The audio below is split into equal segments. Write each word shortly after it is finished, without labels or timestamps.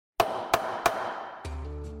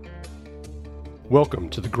Welcome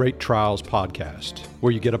to the Great Trials Podcast,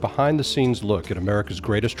 where you get a behind-the-scenes look at America's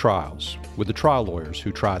greatest trials with the trial lawyers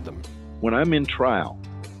who tried them. When I'm in trial,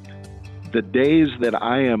 the days that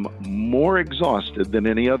I am more exhausted than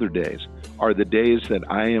any other days are the days that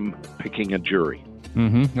I am picking a jury.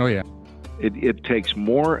 Mm-hmm. Oh, yeah. It takes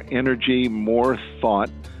more energy, more thought,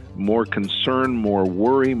 more concern, more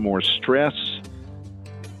worry, more stress,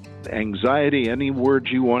 anxiety, any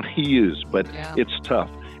words you want to use, but It's tough.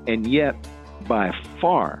 And yet, by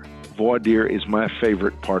far, voir dire is my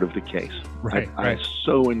favorite part of the case. Right. I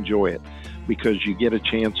so enjoy it because you get a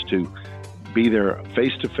chance to be there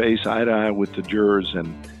face-to-face, eye-to-eye with the jurors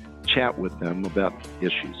and chat with them about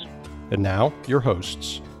issues. And now, your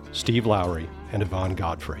hosts, Steve Lowry and Yvonne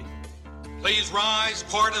Godfrey. Please rise.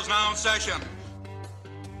 Court is now in session.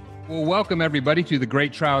 Well, welcome everybody to the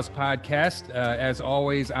Great Trials Podcast. As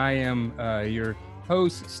always, I am your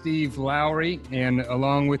host, Steve Lowry, and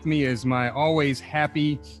along with me is my always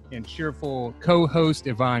happy and cheerful co-host,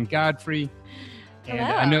 Yvonne Godfrey.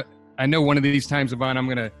 And Hello. I know one of these times, Yvonne, I'm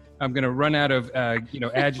gonna run out of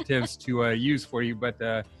adjectives to use for you, but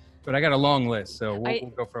I got a long list, so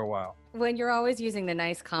we'll go for a while. When you're always using the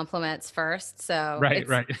nice compliments first, so Right.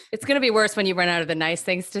 It's going to be worse when you run out of the nice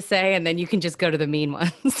things to say, and then you can just go to the mean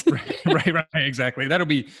ones. right, exactly. That'll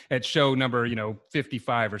be at show number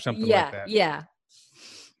 55 or something like that. Yeah.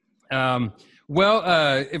 Well,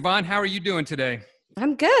 Yvonne, how are you doing today?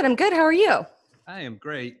 I'm good. How are you? I am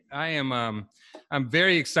great. I'm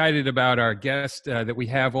very excited about our guest that we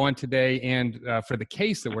have on today and for the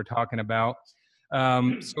case that we're talking about.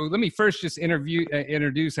 So let me first just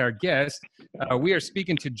introduce our guest. We are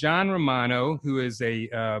speaking to John Romano, who is a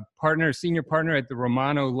senior partner at the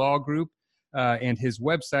Romano Law Group, and his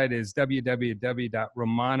website is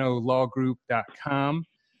www.romanolowgroup.com.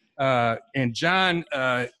 And John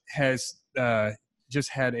has just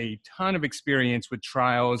had a ton of experience with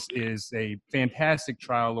trials, is a fantastic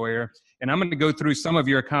trial lawyer. And I'm going to go through some of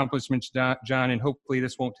your accomplishments, John, and hopefully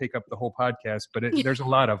this won't take up the whole podcast, but there's a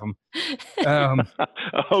lot of them.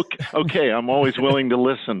 Okay, I'm always willing to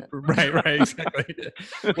listen. Right, exactly.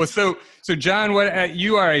 Well, so John,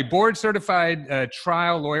 you are a board-certified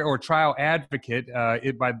trial lawyer or trial advocate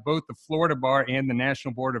by both the Florida Bar and the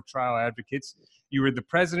National Board of Trial Advocates. You were the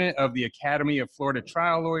president of the Academy of Florida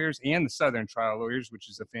Trial Lawyers and the Southern Trial Lawyers, which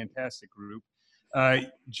is a fantastic group.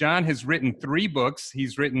 John has written 3 books.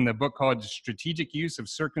 He's written a book called Strategic Use of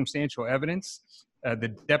Circumstantial Evidence,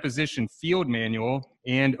 the Deposition Field Manual,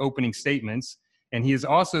 and Opening Statements. And he is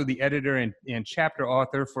also the editor and chapter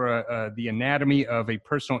author for The Anatomy of a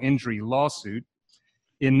Personal Injury Lawsuit.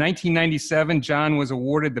 In 1997, John was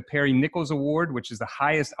awarded the Perry Nichols Award, which is the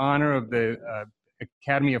highest honor of the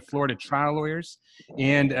Academy of Florida Trial Lawyers.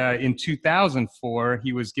 And in 2004,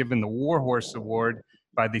 he was given the Warhorse Award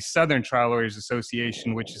by the Southern Trial Lawyers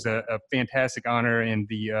Association, which is a fantastic honor. And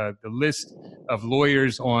the list of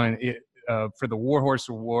lawyers on it for the Warhorse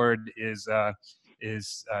Award is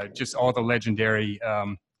just all the legendary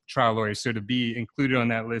trial lawyers. So to be included on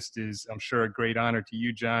that list is, I'm sure, a great honor to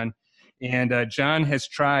you, John. And John has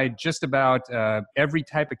tried just about every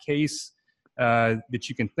type of case that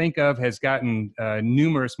you can think of, has gotten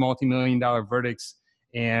numerous multi-million-dollar verdicts,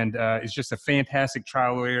 and is just a fantastic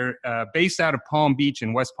trial lawyer based out of Palm Beach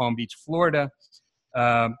in West Palm Beach, Florida.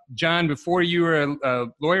 John, before you were a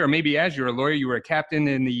lawyer, or maybe as you were a lawyer, you were a captain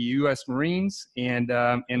in the U.S. Marines. And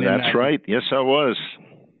that's right. Yes, I was.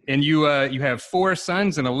 And you have 4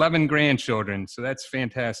 sons and 11 grandchildren, so that's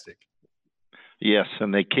fantastic. Yes,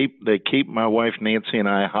 and they keep my wife Nancy and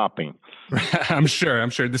I hopping. I'm sure.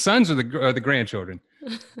 The sons or the grandchildren?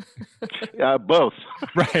 Both.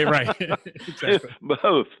 Right. Exactly.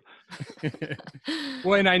 Both.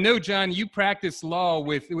 Well, and I know, John, you practice law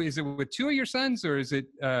is it with 2 of your sons, or is it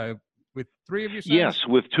with 3 of your sons? Yes,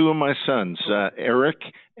 with 2 of my sons, Eric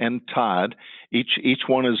and Todd. Each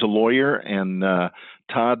one is a lawyer, and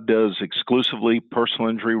Todd does exclusively personal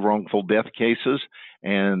injury, wrongful death cases,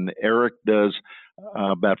 and Eric does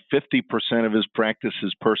about 50% of his practice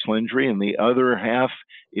is personal injury, and the other half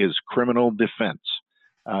is criminal defense.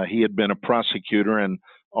 He had been a prosecutor and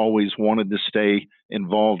always wanted to stay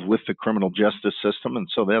involved with the criminal justice system, and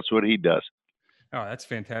so that's what he does. Oh, that's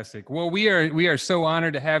fantastic. Well, we are so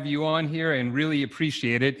honored to have you on here and really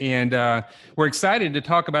appreciate it. And we're excited to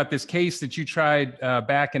talk about this case that you tried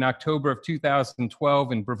back in October of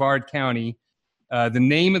 2012 in Brevard County. The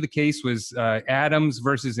name of the case was Adams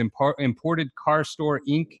versus Imported Car Store,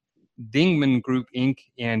 Inc., Dingman Group, Inc.,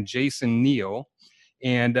 and Jason Neal.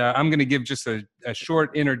 And I'm going to give just a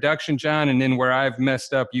short introduction, John, and then where I've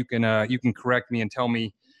messed up, you can correct me and tell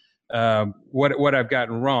me what I've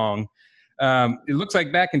gotten wrong. It looks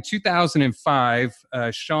like back in 2005,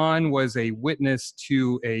 Sean was a witness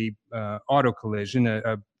to a auto collision,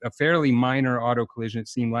 a fairly minor auto collision, it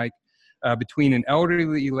seemed like, between an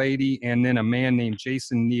elderly lady and then a man named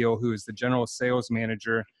Jason Neal, who is the general sales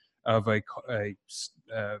manager of a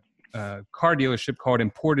car dealership called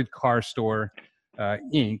Imported Car Store,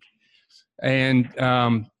 Inc. And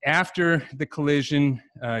after the collision,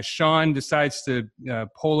 Sean decides to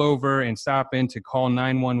pull over and stop in to call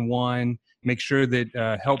 911, make sure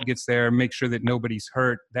that help gets there, make sure that nobody's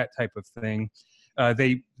hurt, that type of thing.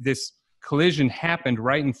 This collision happened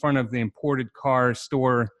right in front of the Imported Car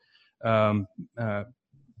Store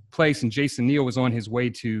place, and Jason Neal was on his way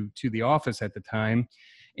to the office at the time.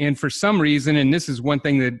 And for some reason, and this is one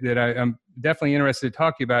thing that I'm definitely interested to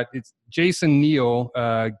talk to you about, it's Jason Neal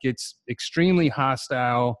gets extremely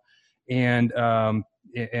hostile and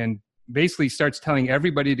basically starts telling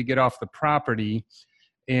everybody to get off the property,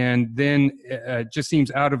 and then just seems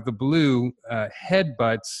out of the blue,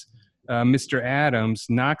 headbutts Mr. Adams,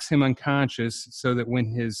 knocks him unconscious so that when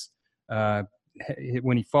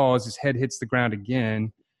he falls, his head hits the ground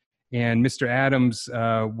again. And Mr. Adams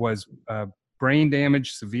was brain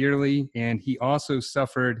damaged severely, and he also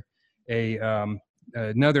suffered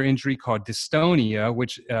another injury called dystonia,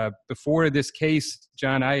 which before this case,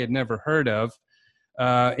 John, I had never heard of.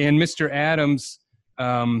 And Mr. Adams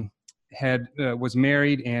was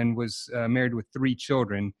married and was married with 3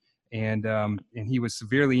 children, and he was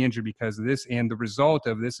severely injured because of this. And the result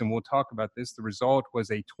of this, and we'll talk about this, the result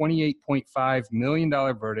was a $28.5 million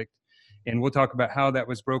verdict. And we'll talk about how that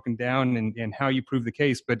was broken down and how you proved the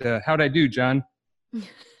case. But how'd I do, John?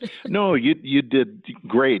 No, you did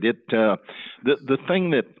great. The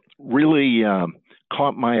thing that really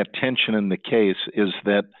caught my attention in the case is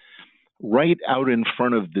that right out in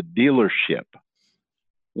front of the dealership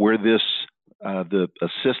where the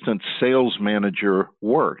assistant sales manager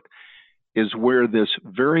worked is where this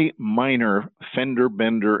very minor fender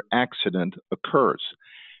bender accident occurs.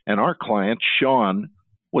 And our client, Sean,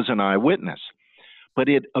 was an eyewitness. But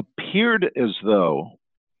it appeared as though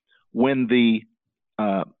when the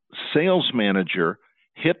sales manager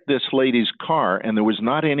hit this lady's car and there was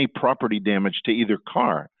not any property damage to either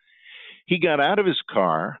car, he got out of his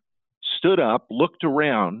car, stood up, looked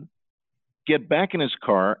around, get back in his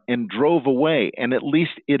car, and drove away. And at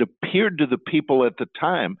least it appeared to the people at the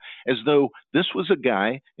time as though this was a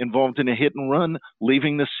guy involved in a hit and run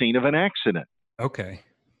leaving the scene of an accident. Okay.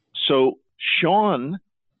 So Sean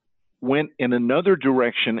went in another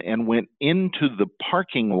direction and went into the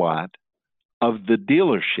parking lot of the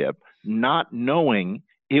dealership, not knowing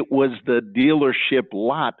it was the dealership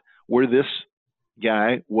lot where this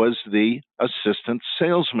guy was the assistant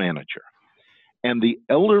sales manager. And the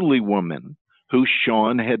elderly woman who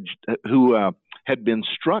Sean had been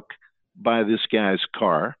struck by this guy's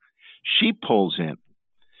car, she pulls in.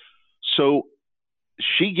 So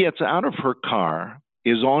she gets out of her car,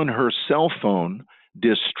 is on her cell phone,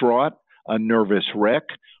 distraught, a nervous wreck,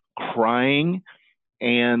 crying,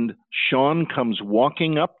 and Sean comes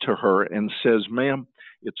walking up to her and says, "Ma'am,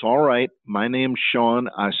 it's all right. My name's Sean.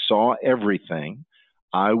 I saw everything.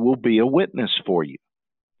 I will be a witness for you."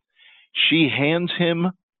 She hands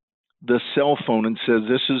him the cell phone and says,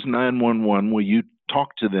 "This is 911. Will you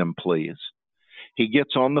talk to them, please?" He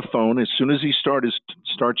gets on the phone. As soon as he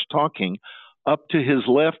starts talking, up to his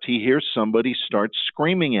left, he hears somebody start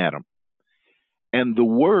screaming at him. And the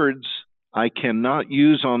words I cannot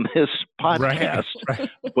use on this podcast, Right.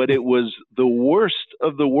 but it was the worst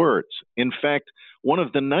of the words. In fact, one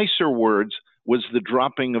of the nicer words was the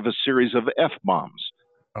dropping of a series of F-bombs.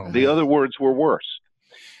 Oh, The other words were worse.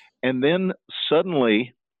 And then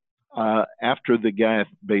suddenly, after the guy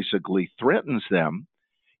basically threatens them,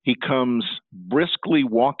 he comes briskly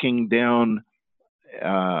walking down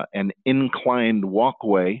an inclined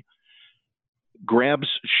walkway, grabs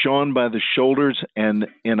Sean by the shoulders, and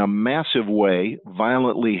in a massive way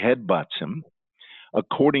violently headbutts him.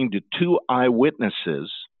 According to 2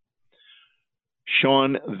 eyewitnesses,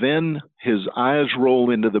 Sean then, his eyes roll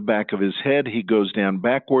into the back of his head. He goes down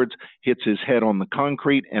backwards, hits his head on the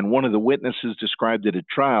concrete, and one of the witnesses described it at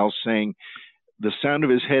trial, saying the sound of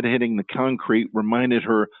his head hitting the concrete reminded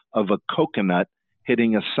her of a coconut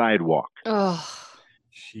hitting a sidewalk. Oh,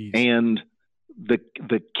 jeez. And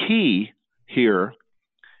the key here,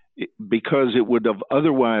 because it would have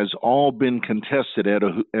otherwise all been contested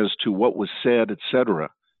as to what was said, etc.,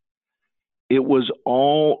 it was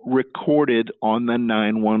all recorded on the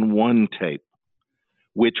 911 tape,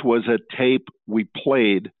 which was a tape we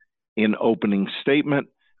played in opening statement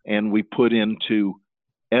and we put into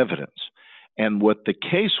evidence. And what the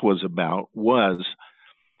case was about was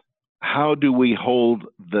how do we hold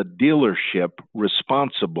the dealership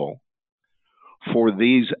responsible for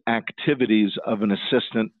these activities of an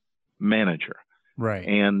assistant manager? Right.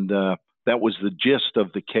 And that was the gist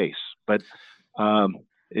of the case. But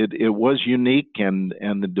it was unique, and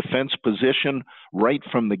the defense position right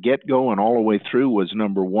from the get-go and all the way through was,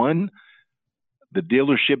 number one, the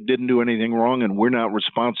dealership didn't do anything wrong, and we're not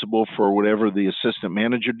responsible for whatever the assistant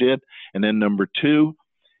manager did. And then number two,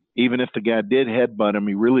 even if the guy did headbutt him,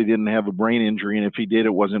 he really didn't have a brain injury, and if he did,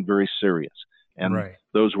 it wasn't very serious. And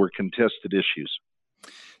those were contested issues.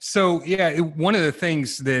 So, yeah, one of the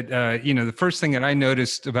things that, the first thing that I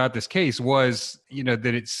noticed about this case was,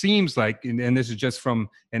 that it seems like, and this is just from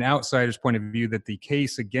an outsider's point of view, that the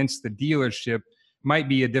case against the dealership might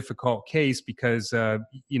be a difficult case because,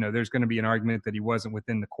 there's going to be an argument that he wasn't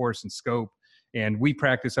within the course and scope. And we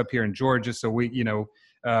practice up here in Georgia. So if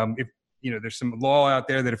there's some law out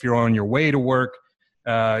there that if you're on your way to work,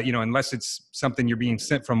 unless it's something you're being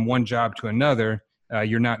sent from one job to another,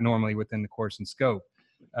 you're not normally within the course and scope.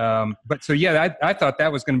 I thought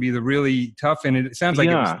that was going to be the really tough, and it sounds like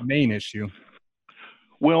it was the main issue.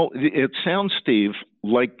 Well, it sounds, Steve,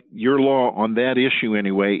 like your law on that issue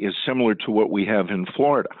anyway is similar to what we have in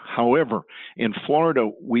Florida. However, in Florida,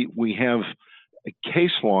 we have a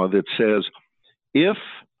case law that says if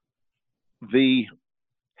the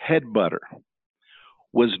headbutter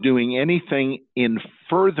was doing anything in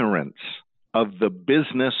furtherance of the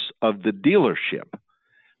business of the dealership,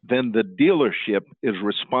 then the dealership is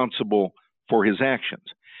responsible for his actions.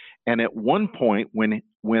 And at one point, when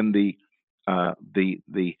the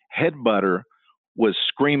headbutter was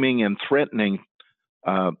screaming and threatening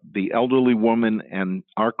the elderly woman and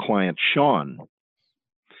our client Sean,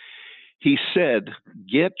 he said,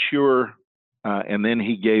 "Get your," and then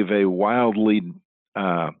he gave a wildly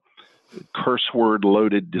curse word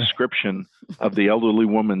loaded description of the elderly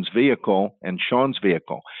woman's vehicle and Sean's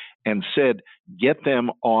vehicle, and said, "Get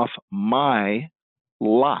them off my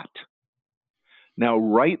lot." Now,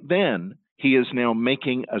 right then, he is now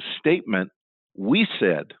making a statement, we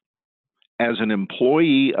said, as an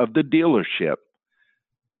employee of the dealership,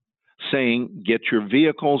 saying, "Get your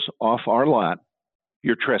vehicles off our lot,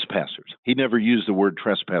 you're trespassers." He never used the word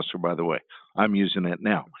trespasser, by the way. I'm using it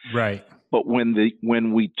now. Right. But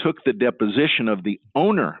when we took the deposition of the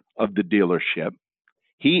owner of the dealership,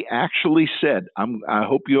 he actually said, I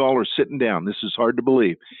hope you all are sitting down. This is hard to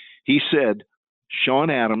believe. He said Sean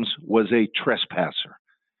Adams was a trespasser.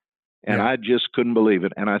 And I just couldn't believe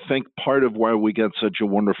it. And I think part of why we got such a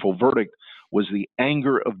wonderful verdict was the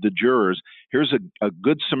anger of the jurors. Here's a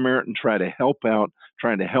good Samaritan trying to help out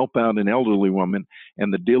an elderly woman,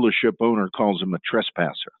 and the dealership owner calls him a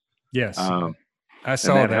trespasser. Yes. I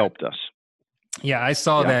saw that. Helped us. Yeah, I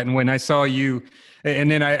saw that. And when I saw you, and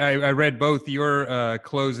then I read both your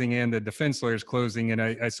closing and the defense lawyer's closing, and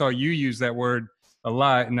I saw you use that word a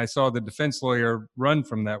lot, and I saw the defense lawyer run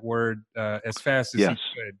from that word as fast as he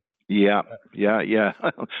could. Yeah.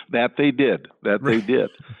 That they did. They did.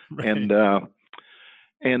 Right.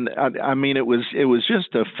 And I mean, it was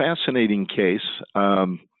just a fascinating case.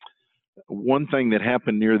 One thing that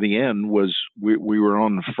happened near the end was we were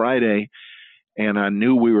on Friday, and I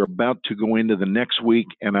knew we were about to go into the next week,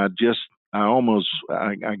 and I guess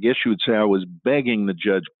you would say I was begging the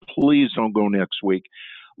judge, please don't go next week.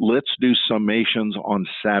 Let's do summations on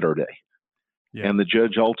Saturday. Yeah. And the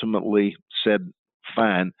judge ultimately said,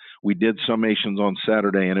 fine. We did summations on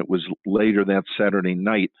Saturday, and it was later that Saturday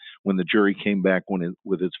night when the jury came back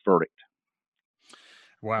with its verdict.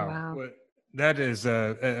 Wow. Well, that is,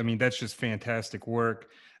 that's just fantastic work.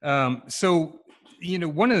 So,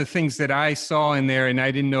 one of the things that I saw in there, and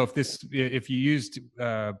I didn't know if you used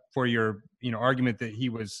for your, argument that he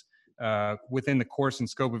was within the course and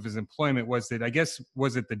scope of his employment, was that, I guess,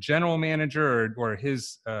 was it the general manager or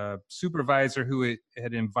his supervisor who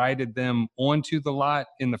had invited them onto the lot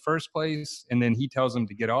in the first place, and then he tells them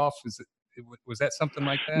to get off? Was that something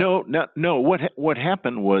like that? No. What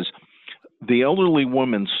happened was the elderly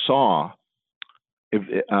woman saw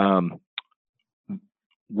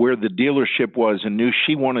where the dealership was and knew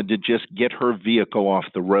she wanted to just get her vehicle off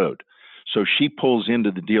the road. So she pulls into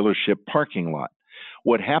the dealership parking lot.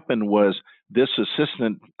 What happened was this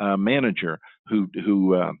assistant manager who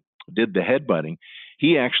did the headbutting,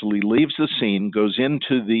 he actually leaves the scene, goes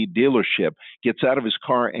into the dealership, gets out of his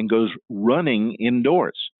car, and goes running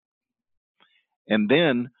indoors. And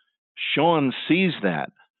then Sean sees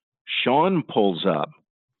that. Sean pulls up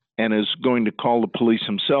and is going to call the police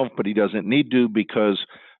himself, but he doesn't need to because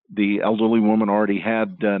the elderly woman already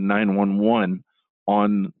had 911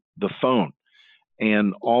 on the phone.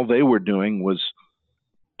 And all they were doing was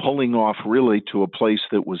pulling off really to a place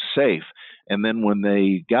that was safe. And then when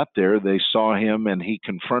they got there, they saw him and he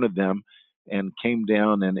confronted them and came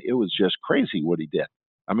down, and it was just crazy what he did.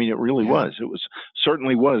 I mean, it really was. It was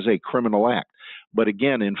certainly was a criminal act. But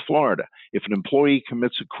again, in Florida, if an employee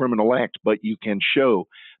commits a criminal act, but you can show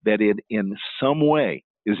that it in some way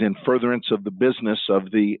is in furtherance of the business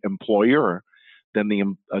of the employer, then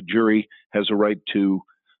a jury has a right to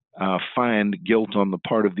find guilt on the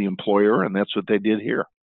part of the employer, and that's what they did here.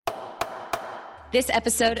 This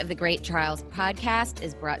episode of the Great Trials podcast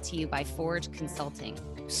is brought to you by Forge Consulting.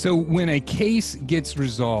 So when a case gets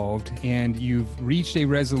resolved and you've reached a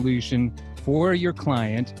resolution for your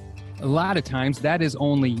client, a lot of times that is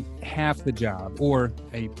only half the job or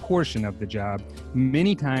a portion of the job.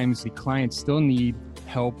 Many times the clients still need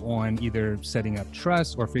help on either setting up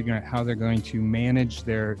trust or figuring out how they're going to manage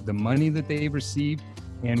the money that they've received.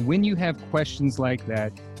 And when you have questions like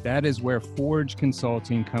that, that is where Forge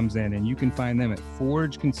Consulting comes in, and you can find them at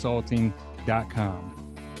forgeconsulting.com.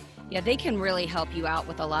 Yeah, they can really help you out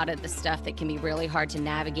with a lot of the stuff that can be really hard to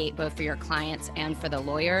navigate both for your clients and for the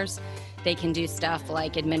lawyers. They can do stuff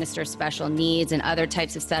like administer special needs and other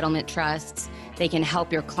types of settlement trusts. They can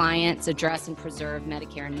help your clients address and preserve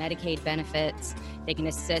Medicare and Medicaid benefits. They can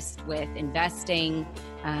assist with investing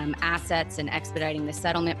assets and expediting the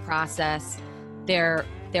settlement process. They're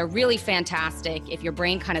really fantastic. If your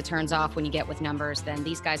brain kind of turns off when you get with numbers, then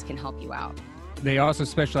these guys can help you out. They also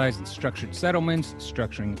specialize in structured settlements,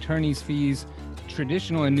 structuring attorney's fees,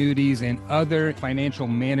 traditional annuities, and other financial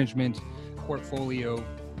management portfolio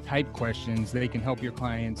type questions. They can help your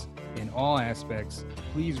clients in all aspects.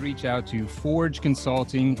 Please reach out to Forge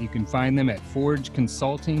Consulting. You can find them at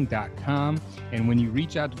forgeconsulting.com. And when you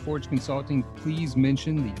reach out to Forge Consulting, please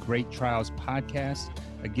mention the Great Trials podcast.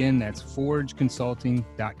 Again, that's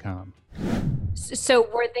forgeconsulting.com. So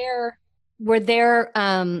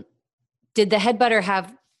did the head butter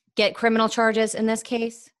get criminal charges in this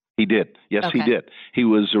case? He did. Yes, Okay. He did. He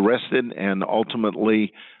was arrested and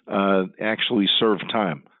ultimately actually served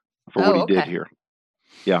time for what he did here.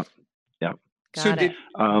 Yeah. Got it.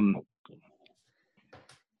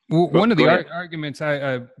 One of the arguments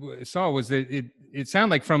I saw was that it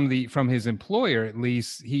sounded like from his employer, at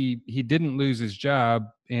least, he didn't lose his job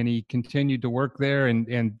and he continued to work there and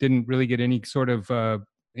didn't really get any sort of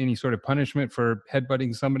punishment for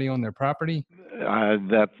headbutting somebody on their property.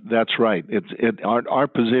 That's right. Our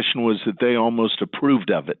position was that they almost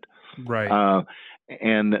approved of it. Right.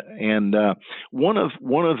 And one of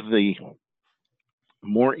the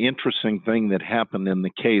more interesting thing that happened in the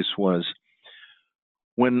case was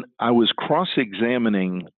when I was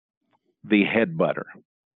cross-examining the head butter,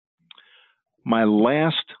 my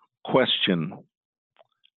last question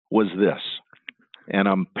was this, and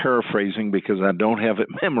I'm paraphrasing because I don't have it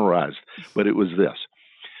memorized, but it was this.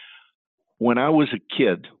 When I was a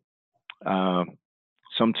kid,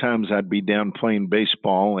 sometimes I'd be down playing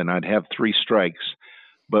baseball and I'd have 3 strikes,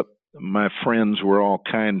 but my friends were all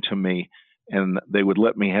kind to me and they would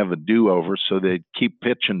let me have a do-over, so they'd keep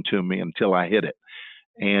pitching to me until I hit it.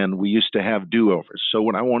 And we used to have do-overs. So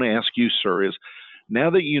what I want to ask you, sir, is now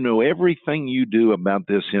that you know everything you do about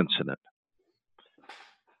this incident,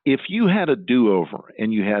 if you had a do-over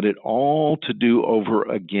and you had it all to do over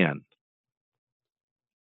again,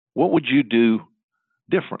 what would you do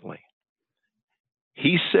differently?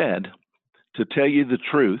 He said, to tell you the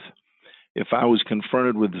truth, if I was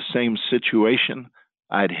confronted with the same situation,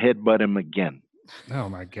 I'd headbutt him again. Oh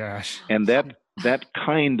my gosh. And that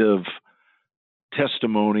kind of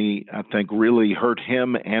testimony, I think, really hurt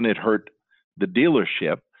him, and it hurt the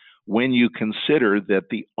dealership when you consider that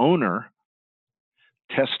the owner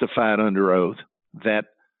testified under oath that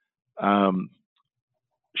Sean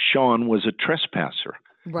was a trespasser.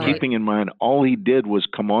 Right. Keeping in mind, all he did was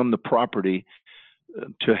come on the property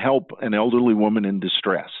to help an elderly woman in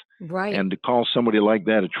distress. Right. And to call somebody like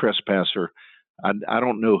that a trespasser, I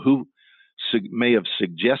don't know who may have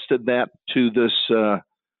suggested that to this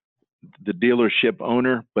the dealership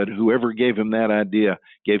owner, but whoever gave him that idea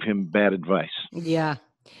gave him bad advice. Yeah.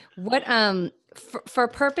 What for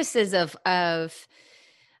purposes of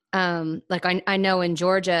like I know in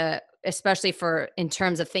Georgia, especially in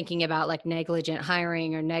terms of thinking about like negligent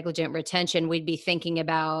hiring or negligent retention, we'd be thinking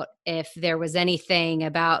about if there was anything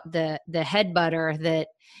about the head butter that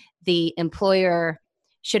the employer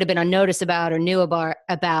should have been on notice about or knew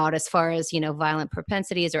about as far as, violent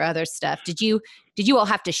propensities or other stuff. Did you all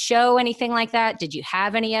have to show anything like that? Did you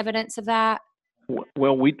have any evidence of that?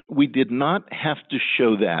 Well, we did not have to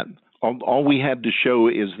show that. All we had to show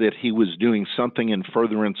is that he was doing something in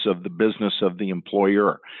furtherance of the business of the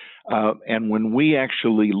employer. And when we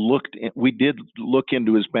actually we did look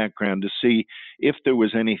into his background to see if there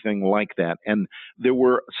was anything like that. And there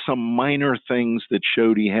were some minor things that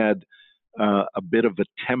showed he had a bit of a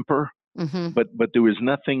temper, but there was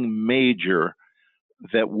nothing major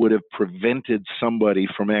that would have prevented somebody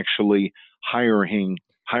from actually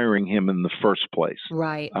hiring him in the first place.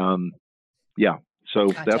 Right. Yeah. So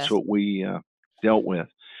Gotcha. that's what we dealt with.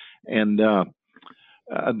 And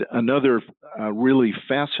another really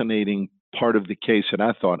fascinating part of the case that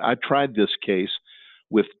I tried this case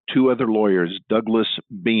with two other lawyers, Douglas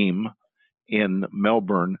Beam in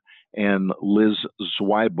Melbourne and Liz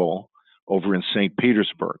Zweibel over in St.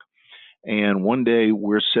 Petersburg. And one day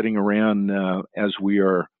we're sitting around as we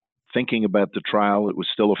are thinking about the trial. It was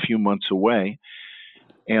still a few months away.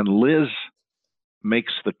 And Liz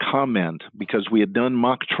makes the comment, because we had done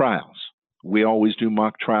mock trials. We always do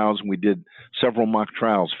mock trials, and we did several mock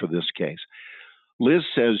trials for this case. Liz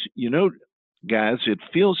says, guys, it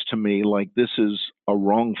feels to me like this is a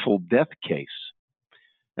wrongful death case.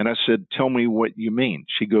 And I said, tell me what you mean.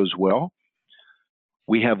 She goes, well,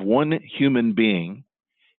 we have one human being.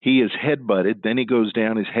 He is head-butted, then he goes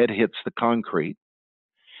down, his head hits the concrete.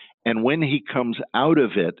 And when he comes out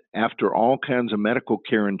of it, after all kinds of medical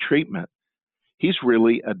care and treatment, he's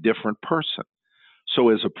really a different person. So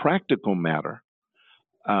as a practical matter,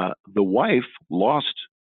 the wife lost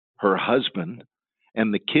her husband,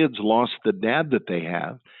 and the kids lost the dad that they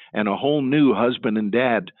have, and a whole new husband and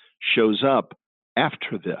dad shows up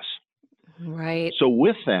after this. Right. So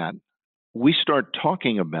with that, we start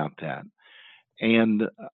talking about that. And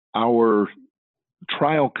our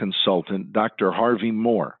trial consultant, Dr. Harvey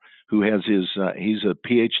Moore, who has he's a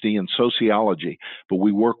PhD in sociology, but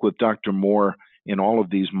we work with Dr. Moore in all of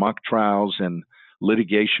these mock trials and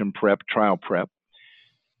litigation prep, trial prep.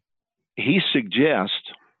 He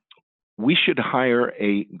suggests we should hire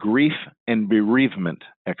a grief and bereavement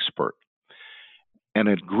expert. And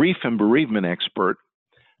a grief and bereavement expert,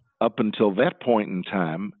 up until that point in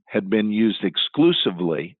time, had been used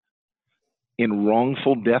exclusively in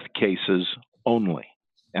wrongful death cases only.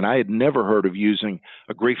 And I had never heard of using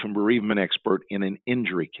a grief and bereavement expert in an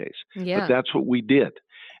injury case. Yeah. But that's what we did.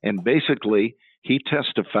 And basically, he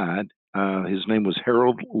testified. His name was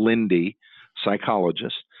Harold Lindy,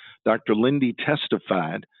 psychologist. Dr. Lindy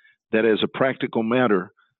testified that as a practical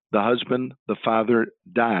matter, the husband, the father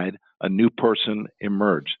died, a new person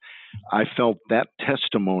emerged. I felt that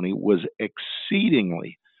testimony was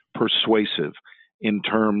exceedingly persuasive in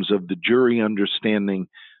terms of the jury understanding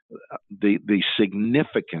the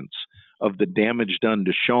significance of the damage done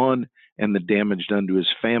to Sean and the damage done to his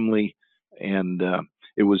family. And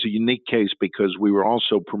it was a unique case because we were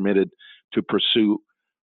also permitted to pursue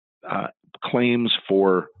claims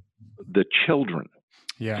for the children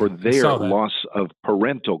for their loss of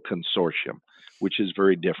parental consortium, which is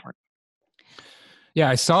very different. Yeah,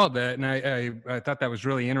 I saw that, and I thought that was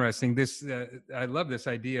really interesting. I love this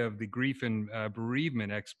idea of the grief and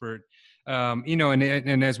bereavement expert.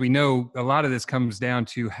 And as we know, a lot of this comes down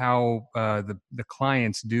to how the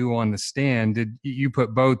clients do on the stand. Did you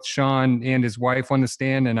put both Sean and his wife on the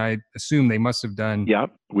stand? And I assume they must have done. Yeah,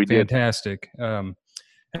 we fantastic. did.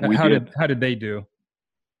 How did they do?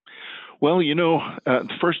 Well,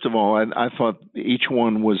 first of all, I thought each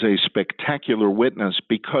one was a spectacular witness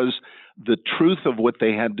because the truth of what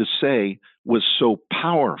they had to say was so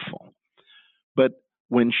powerful. But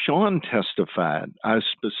when Sean testified, I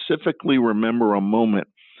specifically remember a moment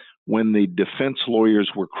when the defense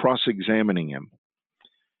lawyers were cross-examining him.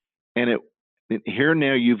 And here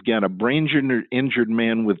now you've got a brain-injured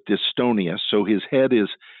man with dystonia, so his head is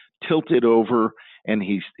tilted over, and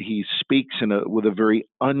he speaks with a very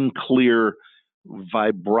unclear,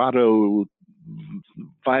 vibrating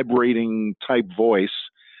type voice,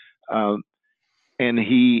 and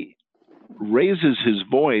he raises his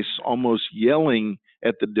voice, almost yelling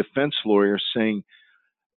at the defense lawyer, saying,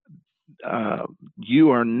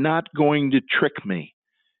 "You are not going to trick me.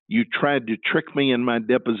 You tried to trick me in my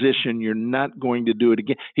deposition. You're not going to do it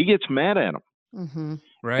again." He gets mad at him. Mm-hmm.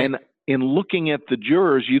 Right. And in looking at the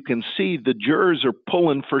jurors, you can see the jurors are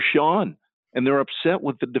pulling for Sean, and they're upset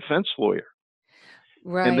with the defense lawyer.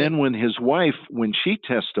 Right. And then when his wife, when she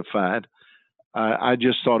testified, I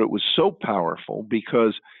just thought it was so powerful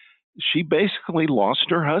because she basically lost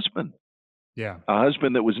her husband. Yeah. A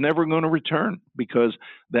husband that was never going to return, because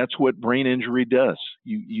that's what brain injury does.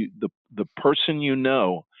 The person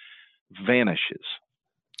vanishes,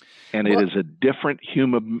 and it is a different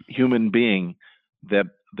human being that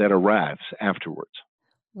arrives afterwards.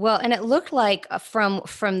 Well, and it looked like from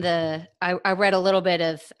I read a little bit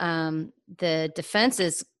of the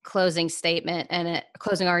defense's closing statement and a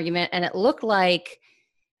closing argument, and it looked like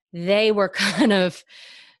they were kind of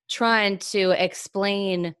trying to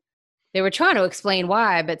explain. They were trying to explain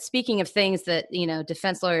why, but speaking of things that,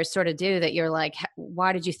 defense lawyers sort of do that you're like,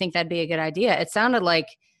 why did you think that'd be a good idea? It sounded like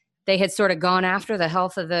they had sort of gone after the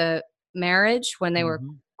health of the marriage when they were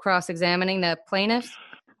cross-examining the plaintiffs.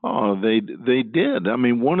 Oh, they did. I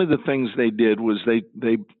mean, one of the things they did was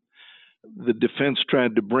the defense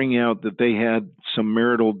tried to bring out that they had some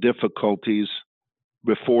marital difficulties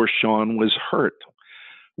before Sean was hurt.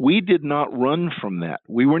 We did not run from that.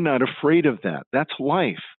 We were not afraid of that. That's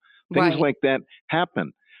life. Things like that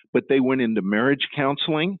happen. But they went into marriage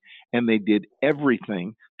counseling, and they did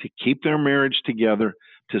everything to keep their marriage together,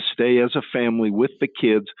 to stay as a family with the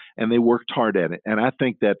kids, and they worked hard at it. And I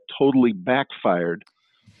think that totally backfired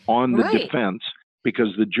on the defense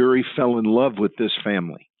because the jury fell in love with this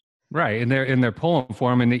family. Right, and they're pulling for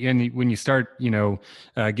them, and when you start,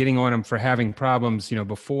 getting on them for having problems,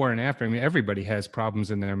 before and after. I mean, everybody has problems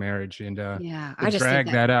in their marriage, and I just drag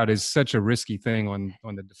that out is such a risky thing on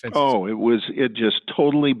the defense. Oh, it just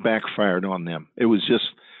totally backfired on them. It was just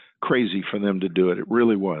crazy for them to do it. It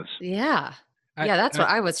really was. Yeah, that's what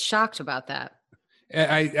I was shocked about that.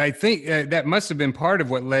 I think that must have been part of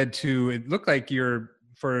what led to. It looked like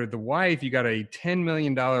for the wife, you got a $10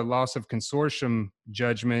 million loss of consortium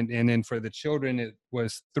judgment. And then for the children, it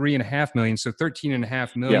was $3.5 million. So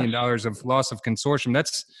 $13.5 million of loss of consortium.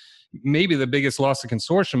 That's maybe the biggest loss of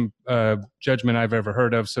consortium judgment I've ever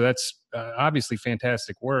heard of. So that's obviously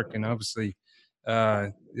fantastic work. And obviously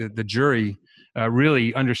the jury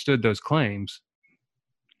really understood those claims.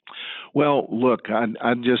 Well, look,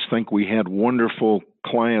 I just think we had wonderful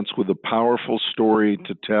clients with a powerful story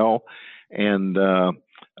to tell. And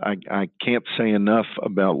I can't say enough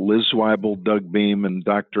about Liz Weibel, Doug Beam, and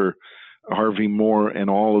Dr. Harvey Moore, and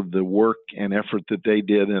all of the work and effort that they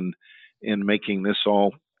did in making this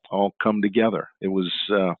all come together. It was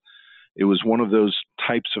one of those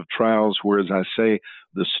types of trials where, as I say,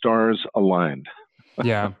 the stars aligned.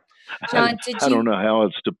 Yeah. John, I don't know how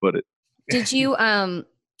else to put it. Did you?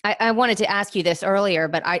 I wanted to ask you this earlier,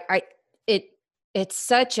 but it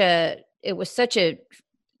was such a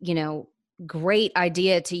great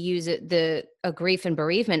idea to use a grief and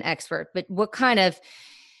bereavement expert. But what kind of,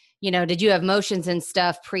 did you have motions and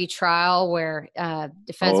stuff pre-trial where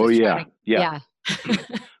defense was trying to, yeah.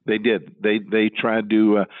 They did. They tried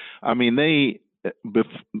to,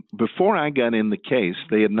 before I got in the case,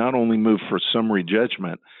 they had not only moved for summary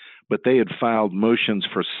judgment, but they had filed motions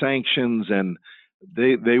for sanctions, and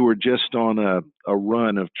they were just on a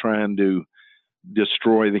run of trying to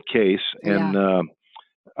destroy the case. And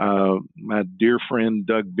my dear friend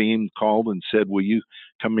Doug Beam called and said, "Will you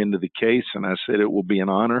come into the case?" And I said, "It will be an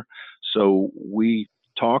honor." So we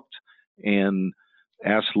talked and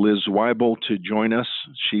asked Liz Weibel to join us.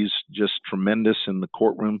 She's just tremendous in the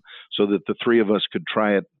courtroom, so that the three of us could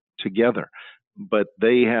try it together. But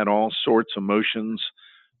they had all sorts of motions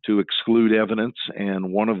to exclude evidence,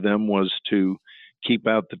 and one of them was to keep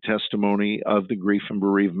out the testimony of the grief and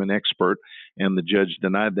bereavement expert, and the judge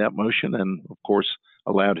denied that motion and, of course,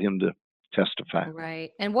 allowed him to testify.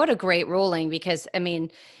 Right. And what a great ruling, because, I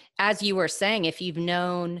mean, as you were saying, if you've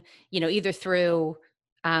known, either through,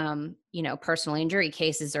 personal injury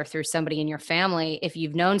cases or through somebody in your family, if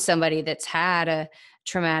you've known somebody that's had a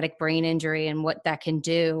traumatic brain injury and what that can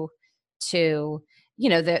do to,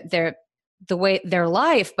 the way their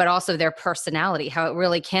life, but also their personality, how it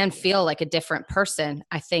really can feel like a different person,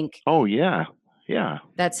 I think. Oh, yeah. Yeah.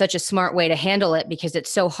 That's such a smart way to handle it, because it's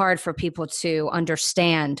so hard for people to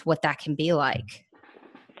understand what that can be like.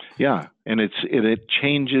 Yeah. And it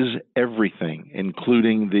changes everything,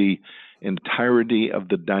 including the entirety of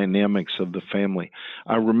the dynamics of the family.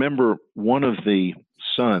 I remember one of the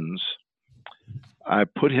sons, I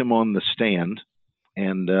put him on the stand,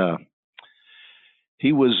 and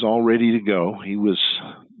he was all ready to go. He was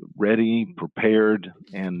ready, prepared,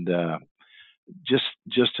 and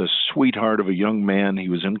just a sweetheart of a young man. He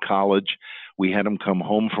was in college. We had him come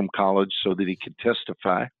home from college so that he could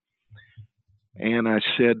testify. And I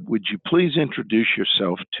said, "Would you please introduce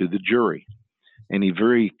yourself to the jury?" And he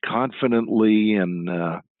very confidently and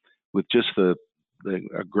with just a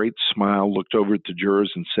great smile looked over at the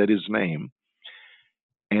jurors and said his name.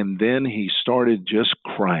 And then he started just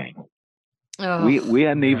crying. Oh, we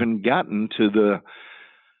hadn't even gotten to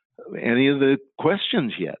any of the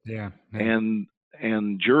questions yet. Yeah. And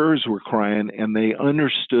jurors were crying, and they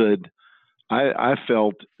understood. I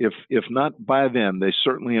felt if not by then, they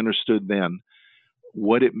certainly understood then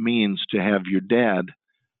what it means to have your dad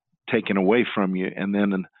taken away from you, and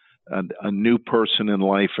then a new person in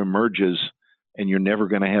life emerges and you're never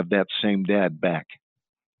going to have that same dad back.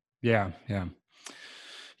 Yeah.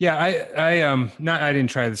 Yeah, I didn't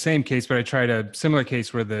try the same case, but I tried a similar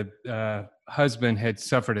case where the husband had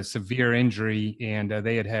suffered a severe injury, and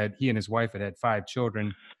he and his wife had 5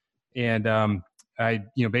 children, and I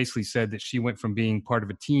basically said that she went from being part of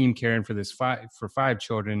a team caring for for 5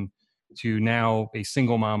 children to now a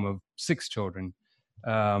single mom of 6 children.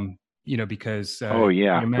 Because oh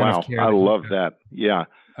yeah, the amount wow, of care I that love that. Yeah.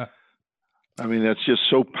 I mean, that's just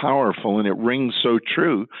so powerful, and it rings so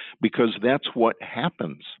true because that's what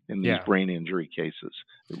happens in these brain injury cases.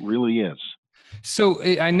 It really is. So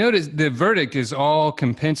I noticed the verdict is all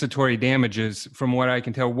compensatory damages from what I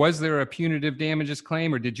can tell. Was there a punitive damages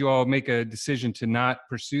claim, or did you all make a decision to not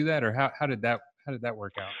pursue that, or how did that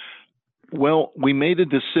work out? Well, we made a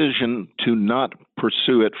decision to not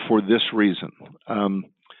pursue it for this reason.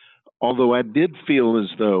 Although I did feel as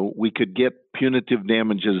though we could get punitive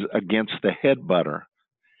damages against the head butter,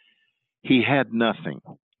 he had nothing.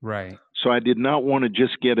 Right. So I did not want to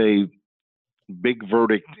just get a big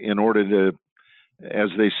verdict in order to, as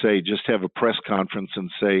they say, just have a press conference and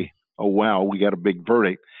say, oh, wow, we got a big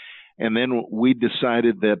verdict. And then we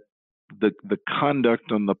decided that the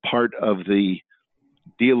conduct on the part of the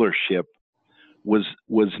dealership was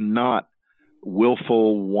not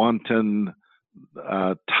willful, wanton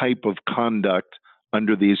type of conduct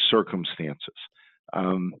under these circumstances.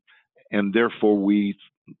 And therefore, we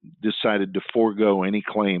decided to forego any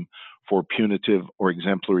claim for punitive or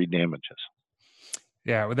exemplary damages.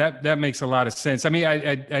 Yeah, well, that makes a lot of sense. I mean,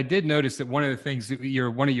 I did notice that one of the things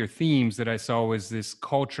one of your themes that I saw was this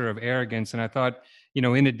culture of arrogance, and I thought,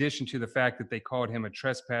 in addition to the fact that they called him a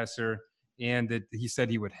trespasser and that he said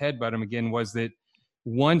he would headbutt him again, was that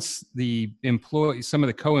once some of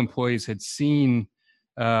the co-employees had seen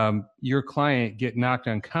your client get knocked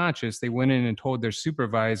unconscious, they went in and told their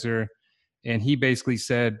supervisor, and he basically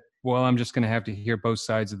said, well, I'm just going to have to hear both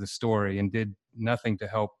sides of the story, and did nothing to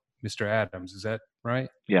help Mr. Adams. Is that right?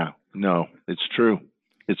 Yeah, no, it's true.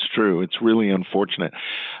 It's true. It's really unfortunate.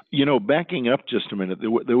 Backing up just a minute,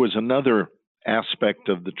 there was another aspect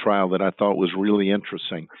of the trial that I thought was really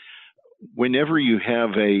interesting. Whenever you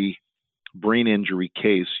have a brain injury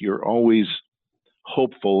case, you're always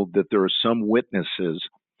hopeful that there are some witnesses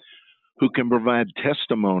who can provide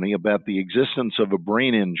testimony about the existence of a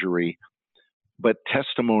brain injury, but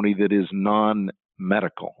testimony that is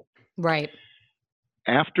non-medical. Right.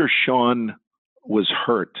 After Sean was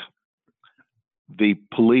hurt, the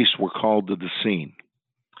police were called to the scene.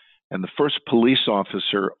 And the first police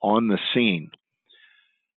officer on the scene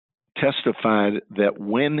testified that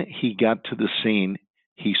when he got to the scene,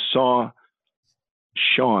 he saw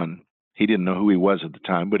Sean. He didn't know who he was at the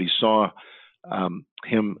time, but he saw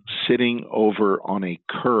him sitting over on a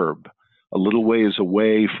curb a little ways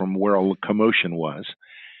away from where all the commotion was.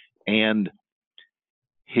 And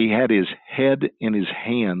he had his head in his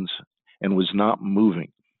hands and was not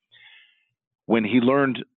moving. When he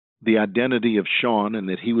learned the identity of Sean and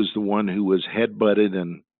that he was the one who was headbutted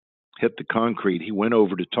and hit the concrete, he went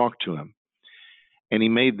over to talk to him. And he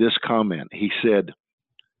made this comment. He said,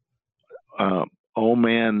 oh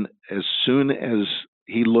man, as soon as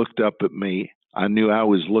he looked up at me, I knew I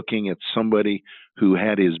was looking at somebody who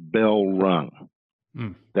had his bell rung.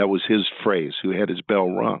 That was his phrase, who had his bell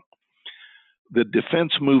rung. The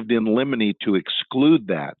defense moved in limine to exclude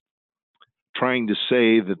that, trying to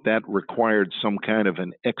say that required some kind of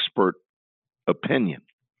an expert opinion.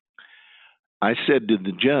 I said to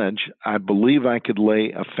the judge, I believe I could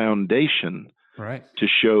lay a foundation to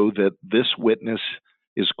show that this witness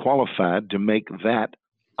is qualified to make that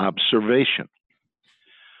observation.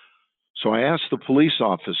 So I asked the police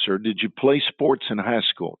officer, did you play sports in high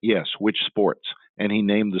school? Yes. Which sports? And he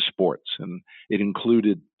named the sports, and it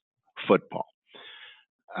included football.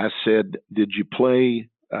 I said, did you play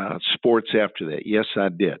sports after that? Yes, I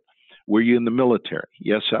did. Were you in the military?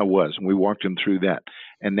 Yes, I was. And we walked him through that.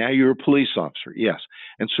 And now you're a police officer? Yes.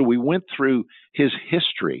 And so we went through his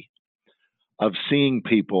history of seeing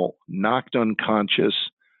people knocked unconscious,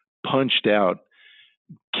 punched out,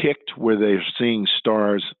 kicked where they're seeing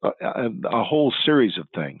stars, a whole series of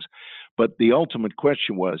things. But the ultimate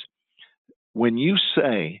question was, when you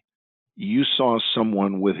say you saw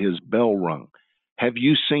someone with his bell rung, have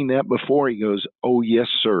you seen that before? He goes, oh, yes,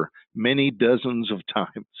 sir, many dozens of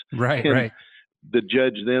times. Right. The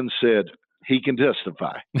judge then said, he can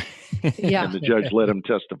testify. Yeah. And the judge let him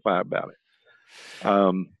testify about it.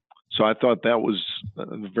 So I thought that was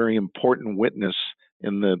a very important witness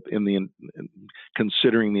in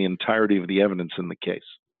considering the entirety of the evidence in the case.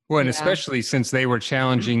 Well, and Yeah. especially since they were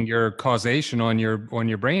challenging your causation on your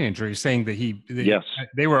brain injury, saying that Yes.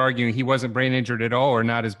 they were arguing he wasn't brain injured at all, or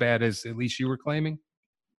not as bad as at least you were claiming.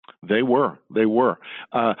 They were.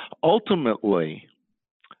 Ultimately,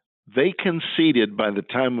 they conceded by the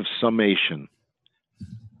time of summation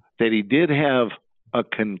that he did have a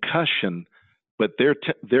concussion, but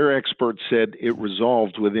their expert said it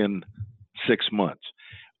resolved within 6 months.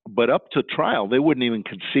 But up to trial, they wouldn't even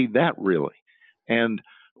concede that, really. And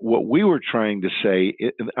what we were trying to say,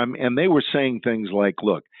 and they were saying things like,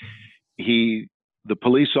 look, the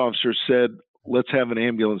police officer said, let's have an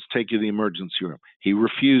ambulance take you to the emergency room. He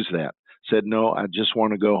refused that, said, no, I just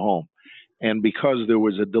want to go home. And because there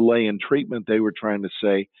was a delay in treatment, they were trying to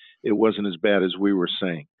say it wasn't as bad as we were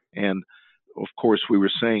saying. And of course, we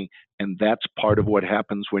were saying, and that's part of what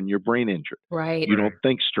happens when you're brain injured. Right. You don't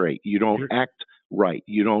think straight. You don't act right.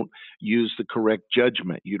 You don't use the correct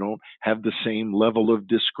judgment. You don't have the same level of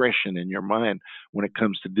discretion in your mind when it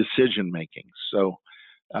comes to decision making. So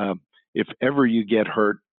if ever you get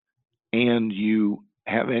hurt and you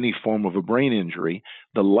have any form of a brain injury,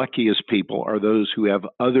 the luckiest people are those who have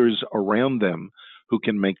others around them who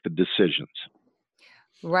can make the decisions.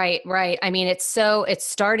 Right, right. I mean, it's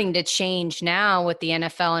starting to change now with the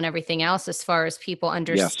NFL and everything else, as far as people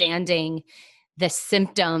understanding the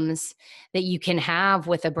symptoms that you can have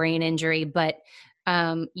with a brain injury. But,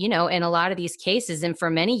 in a lot of these cases, and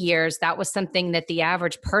for many years, that was something that the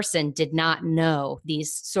average person did not know,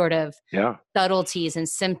 these sort of subtleties and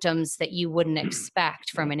symptoms that you wouldn't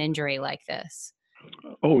expect from an injury like this.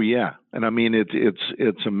 Oh yeah, and I mean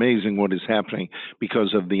it's amazing what is happening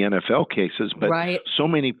because of the NFL cases. But so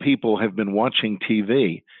many people have been watching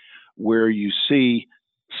TV, where you see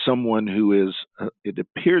someone who is. It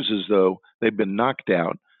appears as though they've been knocked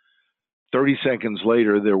out. 30 seconds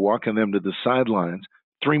later, they're walking them to the sidelines.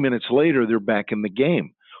 3 minutes later, they're back in the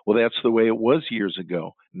game. Well, that's the way it was years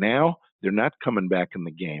ago. Now they're not coming back in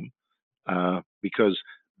the game because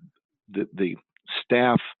the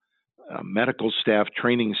staff. Medical staff,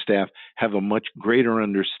 training staff have a much greater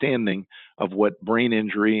understanding of what brain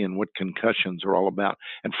injury and what concussions are all about.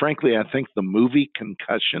 And frankly, I think the movie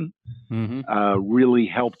Concussion really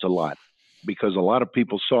helped a lot, because a lot of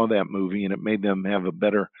people saw that movie and it made them have a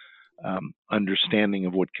better understanding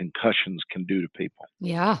of what concussions can do to people.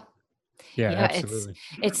 Yeah, absolutely.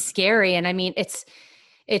 It's scary. And I mean, it's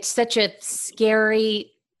such a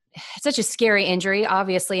scary injury.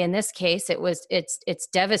 Obviously, in this case, it's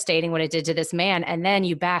devastating what it did to this man. And then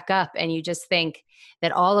you back up and you just think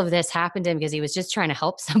that all of this happened to him because he was just trying to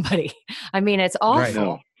help somebody. I mean, it's awful. Right.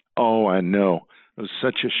 No. Oh, I know. It was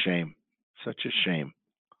such a shame. Such a shame.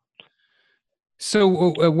 So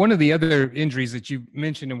one of the other injuries that you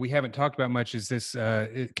mentioned, and we haven't talked about much, is this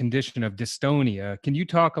condition of dystonia. Can you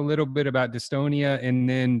talk a little bit about dystonia, and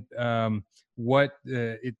then what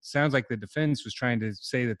it sounds like the defense was trying to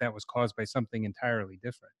say that was caused by something entirely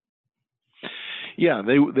different? Yeah,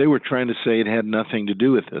 they were trying to say it had nothing to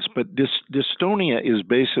do with this, but dystonia is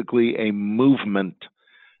basically a movement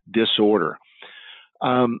disorder.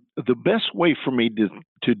 The best way for me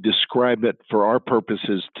to describe it for our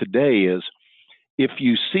purposes today is, if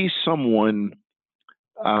you see someone,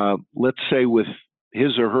 let's say, with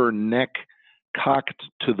his or her neck cocked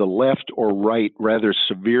to the left or right rather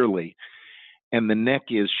severely, and the neck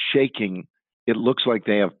is shaking, it looks like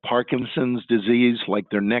they have Parkinson's disease, like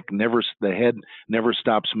their the head never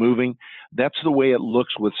stops moving. That's the way it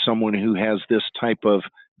looks with someone who has this type of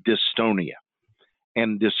dystonia.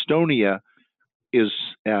 And dystonia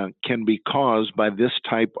can be caused by this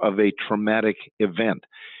type of a traumatic event.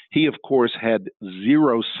 He, of course, had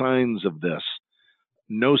zero signs of this,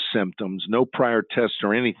 no symptoms, no prior tests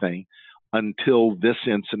or anything until this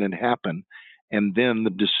incident happened. And then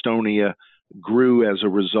the dystonia grew as a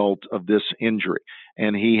result of this injury.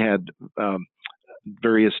 And he had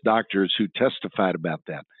various doctors who testified about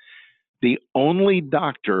that. The only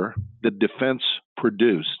doctor the defense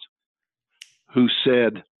produced who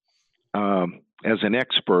said, as an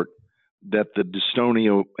expert, that the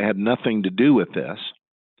dystonia had nothing to do with this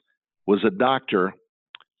was a doctor.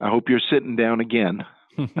 I hope you're sitting down again,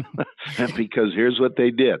 because here's what they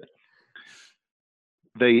did.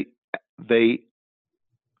 They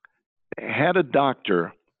had a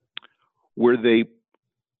doctor where they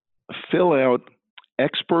fill out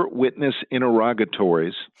expert witness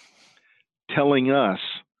interrogatories telling us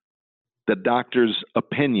the doctor's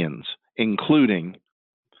opinions, including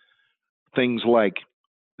things like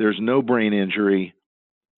there's no brain injury,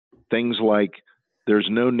 things like there's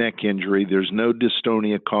no neck injury, there's no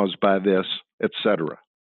dystonia caused by this, etc.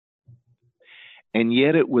 And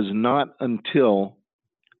yet it was not until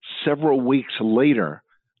several weeks later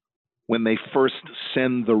when they first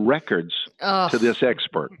send the records to this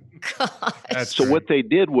expert. So what they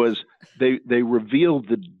did was they revealed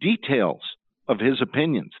the details of his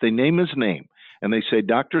opinions. They name his name, and they say,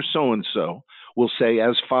 Dr. So-and-so will say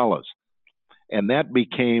as follows. And that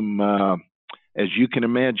became, as you can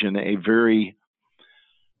imagine, a very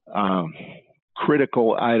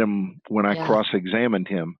critical item when I cross-examined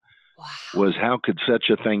him. Was how could such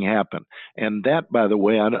a thing happen? And that, by the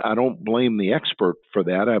way, I don't blame the expert for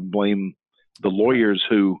that. I blame the lawyers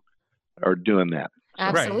who are doing that.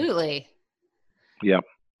 Absolutely. Yep.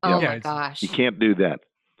 Oh my gosh. You can't do that.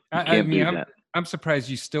 You can't do that. I'm surprised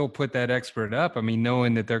you still put that expert up. I mean,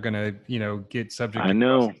 knowing that they're going to, get subject to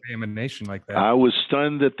cross-examination like that. I was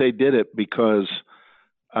stunned that they did it because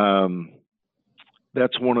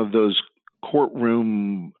that's one of those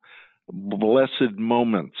courtroom blessed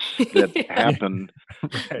moments that happen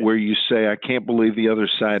where you say, I can't believe the other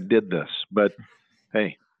side did this, but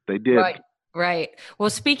hey, they did. Right. Well,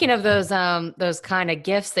 speaking of those kind of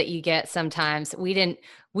gifts that you get sometimes, we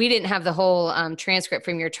didn't have the whole transcript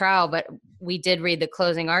from your trial, but we did read the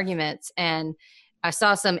closing arguments, and I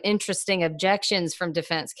saw some interesting objections from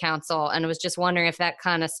defense counsel, and I was just wondering if that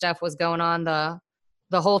kind of stuff was going on the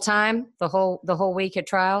whole time, the whole week at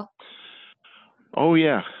trial. Oh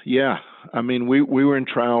yeah. I mean, we were in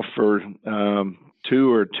trial for 2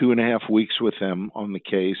 or 2.5 weeks with them on the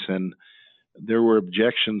case, and there were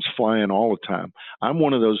objections flying all the time. I'm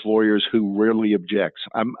one of those lawyers who rarely objects.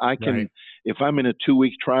 If I'm in a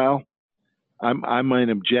 2-week trial, I might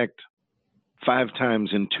object 5 times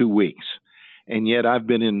in 2 weeks, and yet I've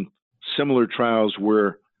been in similar trials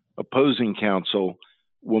where opposing counsel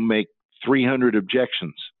will make 300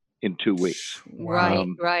 objections in 2 weeks.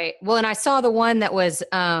 Right. Well, and I saw the one that was,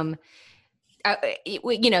 to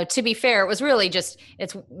be fair, it was really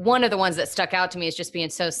it's one of the ones that stuck out to me as just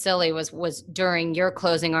being so silly was during your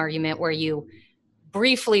closing argument where you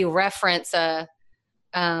briefly reference a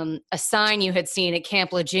sign you had seen at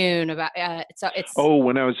Camp Lejeune about,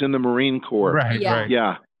 when I was in the Marine Corps. Right.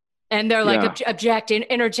 Yeah. And they're like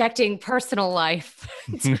interjecting personal life.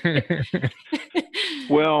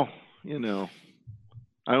 Well,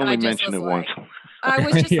 I only mentioned it once. I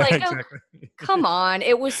was just exactly. Come on.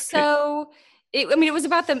 It was so, it was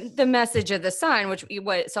about the message of the sign,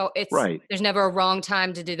 there's never a wrong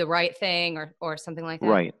time to do the right thing or something like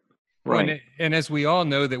that. Right. And as we all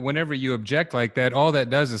know, that whenever you object like that, all that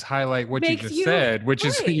does is highlight what you just said, which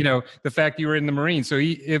is, the fact you were in the Marines. So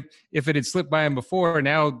if it had slipped by him before,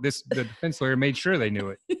 now the defense lawyer made sure they knew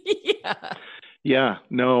it. Yeah.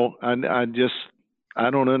 No, I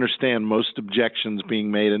don't understand most objections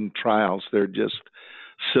being made in trials. They're just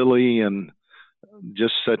silly and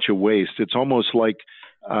just such a waste. It's almost like,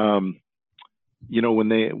 when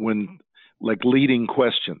leading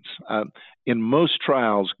questions. In most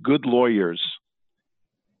trials, good lawyers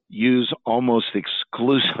use almost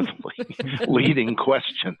exclusively leading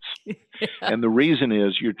questions. And the reason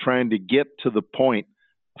is you're trying to get to the point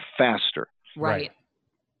faster. Right.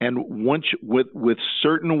 And once with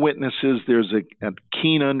certain witnesses, there's a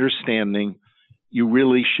keen understanding you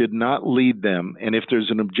really should not lead them. And if there's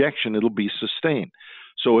an objection, it'll be sustained.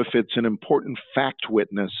 So if it's an important fact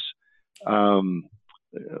witness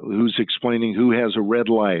who's explaining who has a red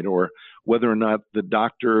light or whether or not the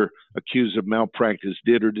doctor accused of malpractice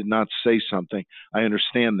did or did not say something, I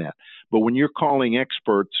understand that. But when you're calling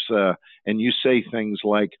experts and you say things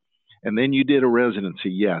like, and then you did a residency,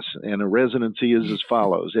 yes, and a residency is as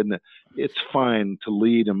follows, and it's fine to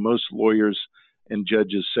lead, and most lawyers and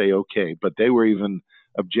judges say okay, but they were even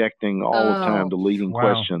objecting all the time to leading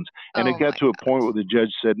questions, and it got to a point where the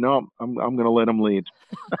judge said, "No, I'm going to let them lead."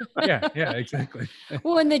 Yeah, exactly.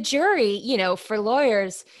 Well, in the jury, for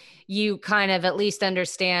lawyers, you kind of at least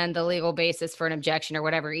understand the legal basis for an objection or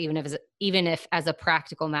whatever, even if as a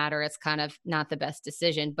practical matter, it's kind of not the best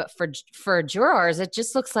decision. But for jurors, it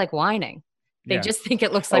just looks like whining. They just think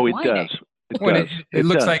it looks like whining. Does. It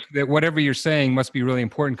looks like that whatever you're saying must be really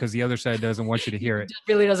important because the other side doesn't want you to hear it.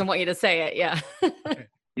 Really doesn't want you to say it. Yeah.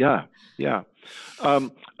 Yeah.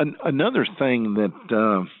 Another thing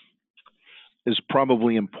that is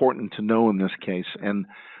probably important to know in this case, and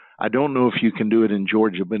I don't know if you can do it in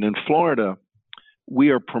Georgia, but in Florida, we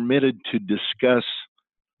are permitted to discuss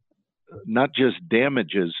not just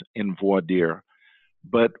damages in voir dire,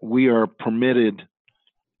 but we are permitted,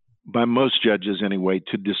 by most judges anyway,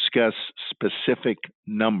 to discuss specific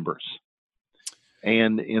numbers.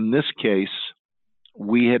 And in this case,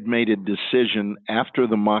 we had made a decision after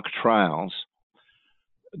the mock trials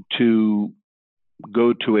to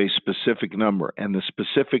go to a specific number. And the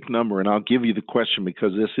specific number, and I'll give you the question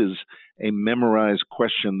because this is a memorized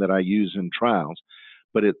question that I use in trials,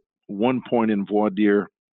 but one point in voir dire,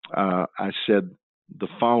 I said the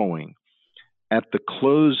following: at the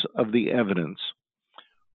close of the evidence,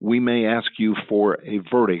 we may ask you for a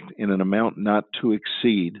verdict in an amount not to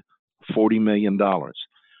exceed $40 million.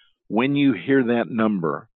 When you hear that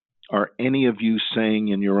number, are any of you saying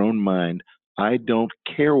in your own mind, I don't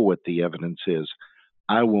care what the evidence is,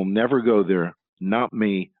 I will never go there, not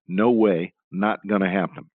me, no way, not going to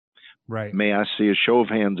happen? Right. May I see a show of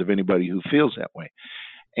hands of anybody who feels that way?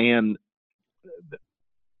 And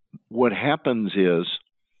what happens is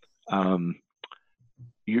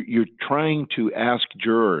you're trying to ask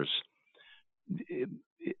jurors,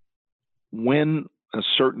 when a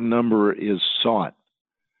certain number is sought,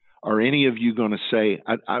 are any of you going to say,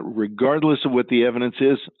 regardless of what the evidence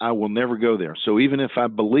is, I will never go there? So even if I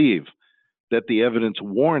believe that the evidence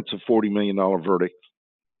warrants a $40 million verdict,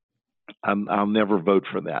 I'll never vote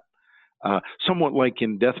for that. Somewhat like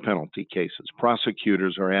in death penalty cases,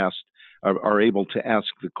 prosecutors are able to ask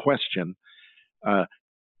the question,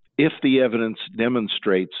 if the evidence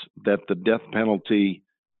demonstrates that the death penalty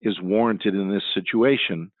is warranted in this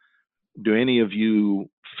situation, do any of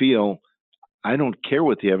you feel, I don't care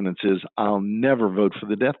what the evidence is, I'll never vote for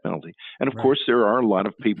the death penalty? And of course, there are a lot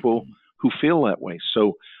of people who feel that way.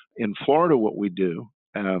 So in Florida, what we do,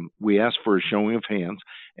 we ask for a showing of hands,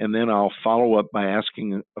 and then I'll follow up by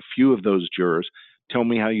asking a few of those jurors, tell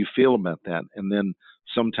me how you feel about that. And then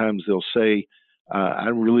sometimes they'll say, I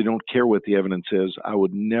really don't care what the evidence is, I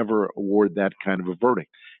would never award that kind of a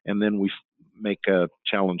verdict. And then we make a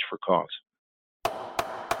challenge for cause.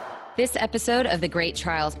 This episode of the Great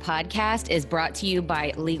Trials podcast is brought to you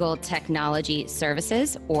by Legal Technology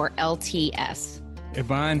Services, or LTS.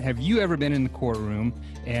 Yvonne, have you ever been in the courtroom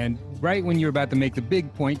and right when you're about to make the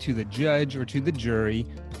big point to the judge or to the jury,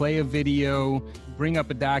 play a video, bring up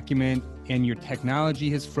a document, and your technology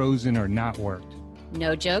has frozen or not worked?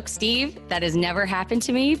 No joke, Steve. That has never happened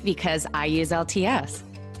to me because I use LTS.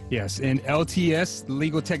 Yes, and LTS,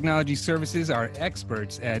 Legal Technology Services, are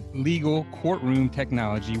experts at legal courtroom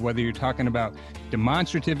technology, whether you're talking about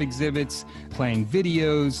demonstrative exhibits, playing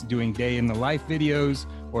videos, doing day-in-the-life videos,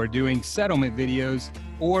 or doing settlement videos,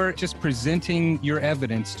 or just presenting your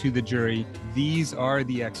evidence to the jury. These are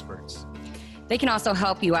the experts. They can also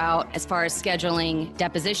help you out as far as scheduling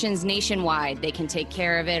depositions nationwide. They can take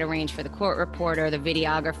care of it, arrange for the court reporter, the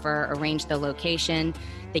videographer, arrange the location.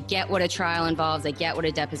 They get what a trial involves, they get what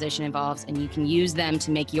a deposition involves, and you can use them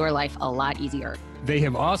to make your life a lot easier. They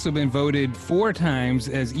have also been voted 4 times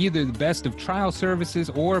as either the best of trial services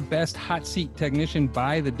or best hot seat technician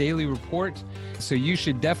by the Daily Report. So you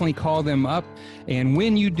should definitely call them up. And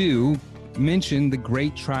when you do, mention the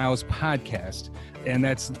Great Trials podcast. And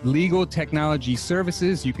that's Legal Technology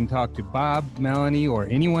Services. You can talk to Bob, Melanie, or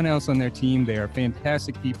anyone else on their team. They are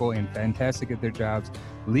fantastic people and fantastic at their jobs.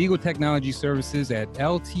 Legal Technology Services at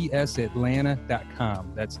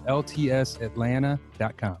ltsatlanta.com. That's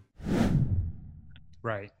ltsatlanta.com.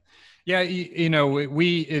 Right. Yeah,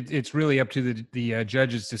 it's really up to the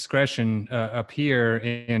judge's discretion up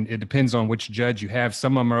here, and it depends on which judge you have.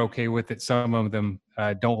 Some of them are okay with it. Some of them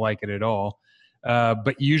don't like it at all.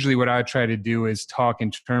 But usually what I try to do is talk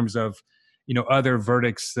in terms of, other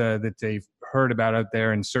verdicts that they've heard about out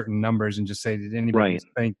there in certain numbers, and just say, did anybody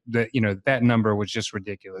think that, that number was just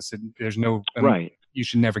ridiculous? There's no, you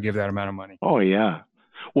should never give that amount of money. Oh, yeah.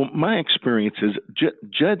 Well, my experience is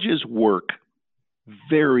judges work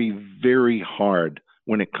very, very hard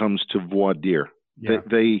when it comes to voir dire. Yeah.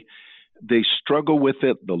 They struggle with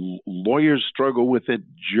it. The lawyers struggle with it.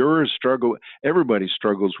 Jurors struggle. Everybody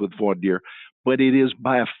struggles with voir dire. But it is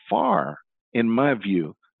by far, in my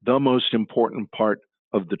view, the most important part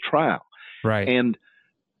of the trial. Right. And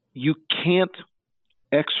you can't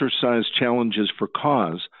exercise challenges for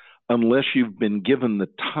cause unless you've been given the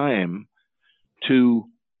time to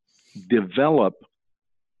develop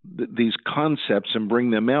these concepts and bring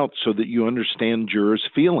them out so that you understand jurors'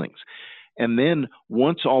 feelings. And then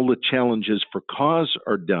once all the challenges for cause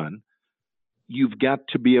are done, you've got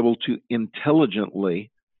to be able to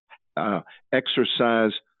intelligently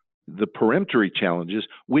exercise the peremptory challenges,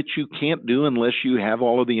 which you can't do unless you have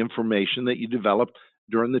all of the information that you developed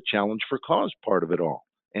during the challenge for cause part of it all.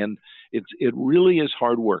 And it really is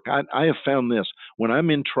hard work. I have found this: when I'm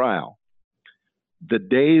in trial, the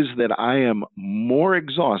days that I am more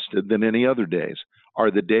exhausted than any other days are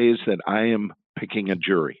the days that I am picking a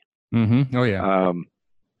jury. Mm-hmm. Oh, yeah.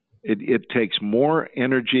 It takes more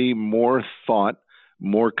energy, more thought,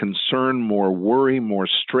 more concern, more worry, more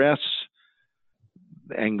stress,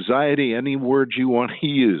 anxiety, any words you want to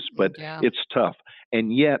use, but It's tough.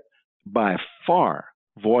 And yet, by far,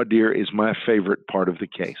 voir dire is my favorite part of the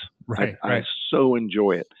case. Right. I so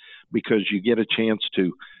enjoy it because you get a chance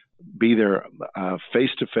to be there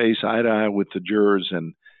face to face, eye to eye with the jurors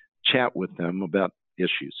and chat with them about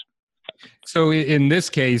issues. So in this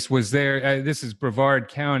case, was there, this is Brevard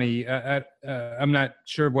County, I'm not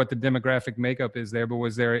sure what the demographic makeup is there, but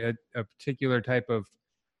was there a particular type of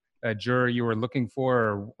juror you were looking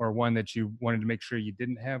for, or one that you wanted to make sure you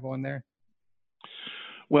didn't have on there?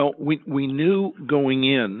 Well, we knew going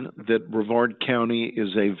in that Brevard County is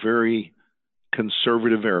a very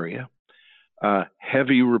conservative area.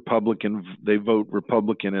 Heavy Republican. They vote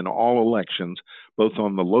Republican in all elections, both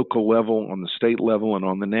on the local level, on the state level, and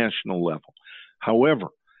on the national level. However,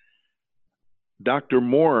 Dr.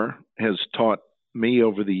 Moore has taught me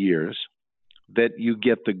over the years that you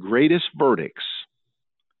get the greatest verdicts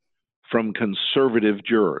from conservative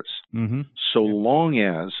jurors, so long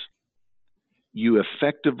as you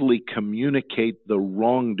effectively communicate the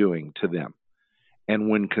wrongdoing to them. And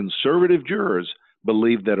when conservative jurors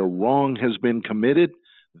believe that a wrong has been committed,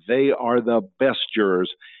 they are the best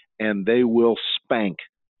jurors, and they will spank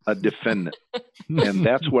a defendant. And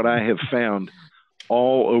that's what I have found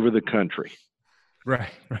all over the country.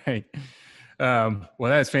 Right. Well,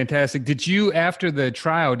 that's fantastic. Did you, after the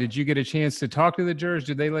trial, did you get a chance to talk to the jurors?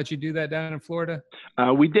 Did they let you do that down in Florida?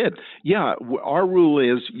 We did. Yeah. Our rule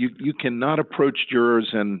is you cannot approach jurors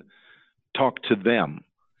and talk to them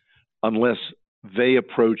unless they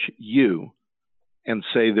approach you and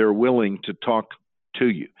say they're willing to talk to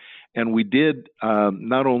you. And we did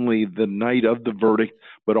not only the night of the verdict,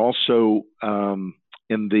 but also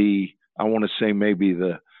in the, I want to say maybe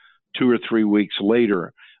the 2 or 3 weeks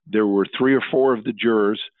later, there were 3 or 4 of the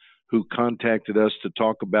jurors who contacted us to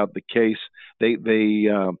talk about the case. They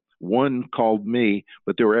one called me,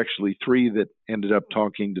 but there were actually 3 that ended up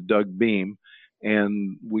talking to Doug Beam,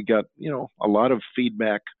 and we got, a lot of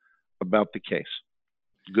feedback about the case.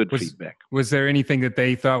 Good feedback. Was there anything that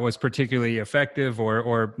they thought was particularly effective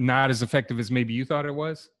or not as effective as maybe you thought it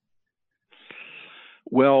was?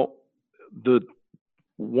 Well, the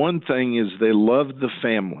one thing is they loved the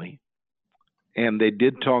family, and they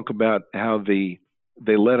did talk about how they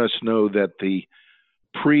let us know that the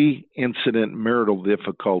pre-incident marital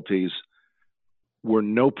difficulties were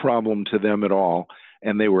no problem to them at all,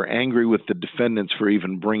 and they were angry with the defendants for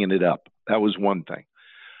even bringing it up. That was one thing.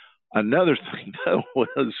 Another thing, though,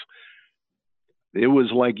 was it was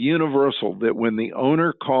like universal that when the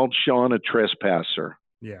owner called Sean a trespasser,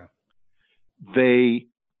 they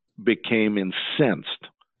became incensed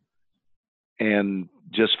and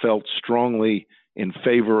just felt strongly in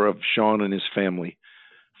favor of Sean and his family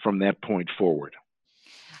from that point forward.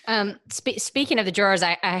 Speaking of the jurors,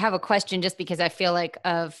 I have a question, just because I feel like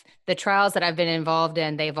of the trials that I've been involved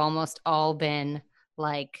in, they've almost all been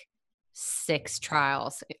like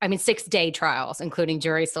 6-day trials, including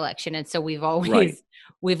jury selection. And so we've always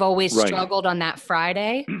struggled on that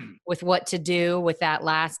Friday with what to do with that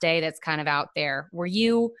last day that's kind of out there. Were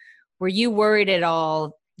you worried at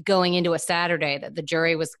all going into a Saturday that the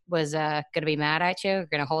jury was going to be mad at you, or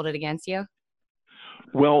going to hold it against you?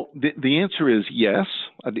 Well, the answer is yes.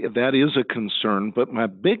 That is a concern, but my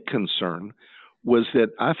big concern was that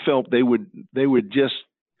I felt they would just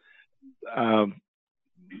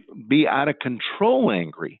be out of control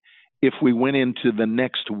angry if we went into the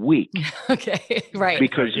next week. Okay, right.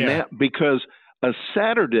 Because a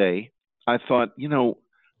Saturday, I thought,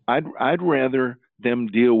 I'd rather them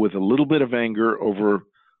deal with a little bit of anger over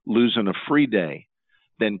losing a free day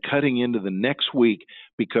than cutting into the next week,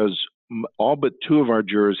 because all but 2 of our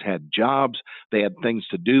jurors had jobs. They had things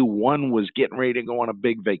to do. One was getting ready to go on a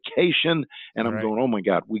big vacation, and I'm going, oh my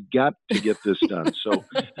God, we got to get this done. So,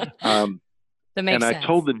 that makes sense. I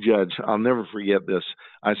told the judge, I'll never forget this.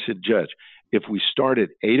 I said, Judge, if we start at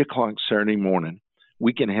 8:00 Saturday morning,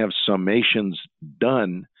 we can have summations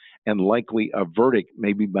done and likely a verdict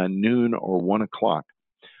maybe by noon or 1:00.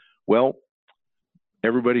 Well,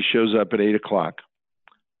 everybody shows up at 8:00.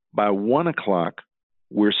 By 1:00,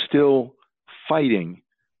 we're still fighting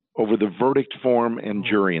over the verdict form and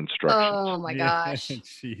jury instructions. Oh my gosh.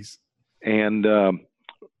 Jeez. And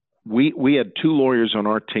we had 2 lawyers on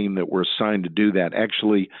our team that were assigned to do that.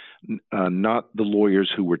 Actually, not the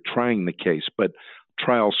lawyers who were trying the case, but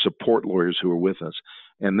trial support lawyers who were with us.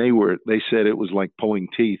 And they said it was like pulling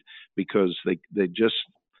teeth, because they just,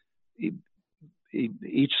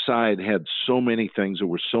 each side had so many things that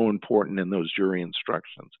were so important in those jury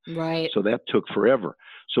instructions. Right. So that took forever.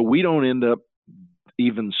 So we don't end up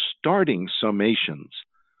even starting summations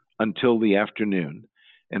until the afternoon.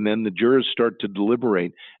 And then the jurors start to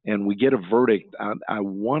deliberate, and we get a verdict. I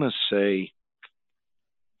want to say,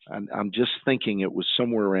 I'm just thinking it was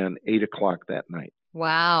somewhere around 8:00 that night.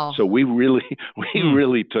 Wow. So we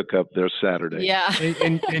really took up their Saturday. Yeah.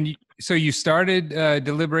 So you started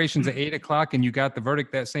deliberations at 8:00 and you got the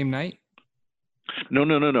verdict that same night? No.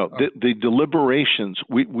 Oh. The deliberations,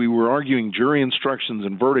 we were arguing jury instructions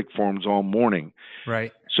and verdict forms all morning.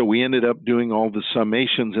 Right. So we ended up doing all the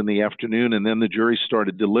summations in the afternoon, and then the jury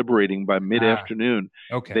started deliberating by mid-afternoon.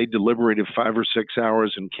 Okay. They deliberated 5 or 6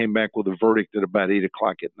 hours and came back with a verdict at about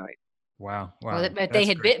 8:00 at night. Wow. Well, but they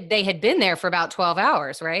had been there for about 12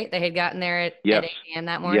 hours, right? They had gotten there at 8 a.m.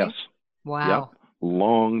 that morning? Yes. Wow. Yep.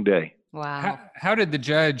 Long day. Wow. How did the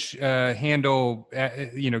judge handle,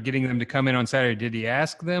 getting them to come in on Saturday? Did he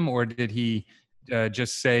ask them, or did he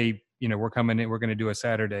just say, we're coming in, we're going to do a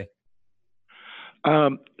Saturday?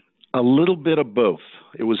 A little bit of both.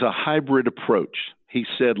 It was a hybrid approach. He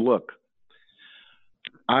said, look,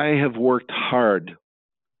 I have worked hard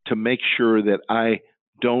to make sure that I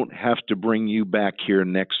don't have to bring you back here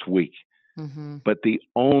next week. Mm-hmm. But the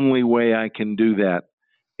only way I can do that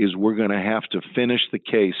is we're going to have to finish the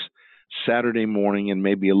case Saturday morning and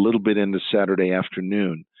maybe a little bit into Saturday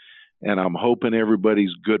afternoon. And I'm hoping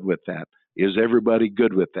everybody's good with that. Is everybody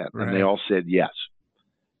good with that? Right. And they all said yes.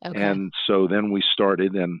 Okay. And so then we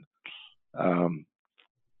started and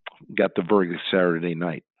got the verdict Saturday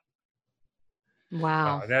night.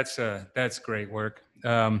 Wow. That's great work.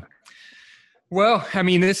 Well, I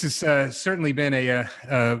mean, this has certainly been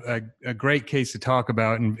a great case to talk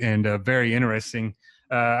about and very interesting.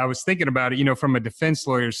 I was thinking about it, from a defense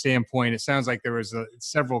lawyer standpoint. It sounds like there was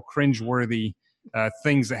several cringeworthy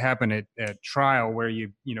things that happen at trial where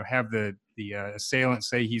you have the assailant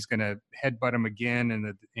say he's going to headbutt him again,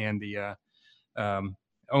 and the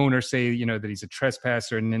owner say that he's a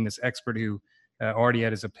trespasser, and then this expert who already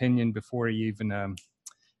had his opinion before he even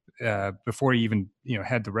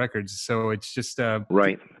had the records. So it's just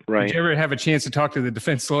right. Did you ever have a chance to talk to the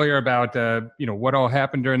defense lawyer about what all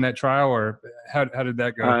happened during that trial, or how did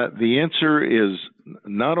that go? The answer is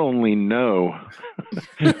not only no,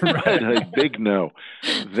 but a big no.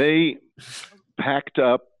 They packed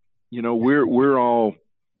up. We're all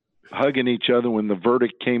hugging each other when the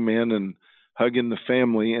verdict came in and hugging the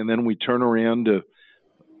family, and then we turn around to,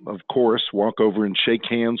 of course, walk over and shake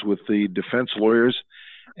hands with the defense lawyers,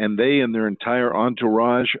 and they and their entire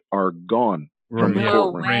entourage are gone from the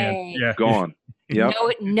courtroom. Way. Yeah. Gone. Yep.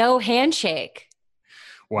 No handshake.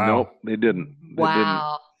 Wow. Nope, they didn't.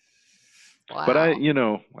 Wow. But I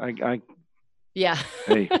yeah.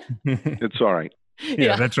 Hey, it's all right.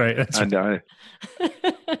 Yeah, that's right. That's right.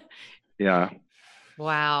 Yeah.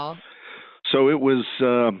 Wow. So it was,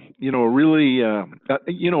 really,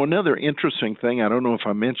 another interesting thing. I don't know if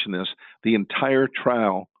I mentioned this. The entire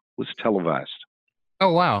trial was televised.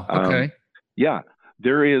 Oh, wow. Okay. Yeah.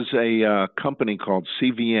 There is a company called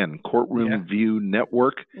CVN, Courtroom View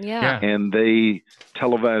Network. Yeah. And they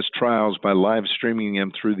televise trials by live streaming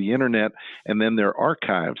them through the internet. And then they're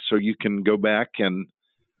archived, so you can go back and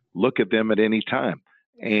look at them at any time.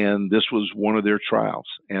 And this was one of their trials.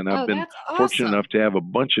 And I've been fortunate enough to have a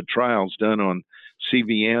bunch of trials done on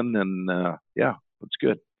CVN. And it's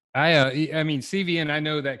good. I mean, CVN, I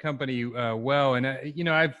know that company well, and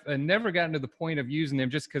I've never gotten to the point of using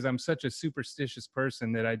them just because I'm such a superstitious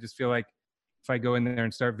person that I just feel like if I go in there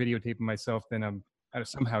and start videotaping myself, then I'm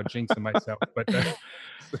somehow jinxing myself. But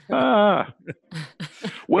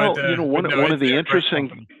one of the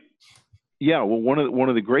interesting, one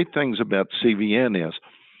of the great things about CVN is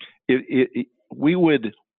we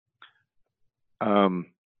would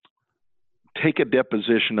take a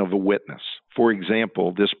deposition of a witness. For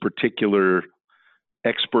example, this particular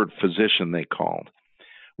expert physician they called.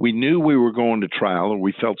 We knew we were going to trial, or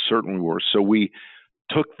we felt certain we were, so we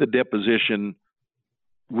took the deposition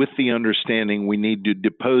with the understanding we need to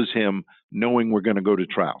depose him knowing we're going to go to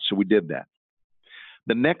trial. So we did that.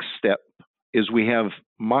 The next step is we have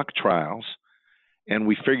mock trials, and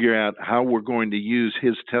we figure out how we're going to use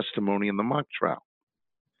his testimony in the mock trial.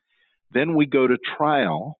 Then we go to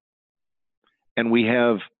trial, and we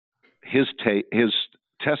have his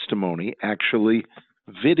testimony actually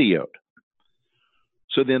videoed.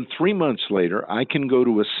 So then 3 months later, I can go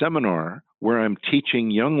to a seminar where I'm teaching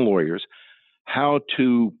young lawyers how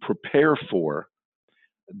to prepare for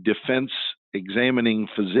defense examining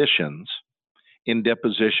physicians in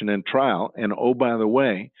deposition and trial. And oh, by the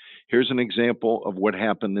way, here's an example of what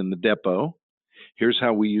happened in the depo. Here's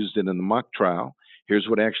how we used it in the mock trial. Here's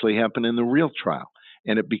what actually happened in the real trial.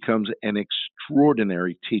 And it becomes an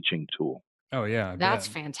extraordinary teaching tool. Oh, yeah. That's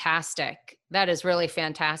fantastic. That is really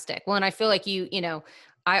fantastic. Well, and I feel like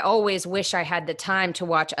I always wish I had the time to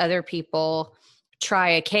watch other people try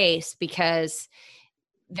a case, because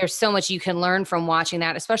there's so much you can learn from watching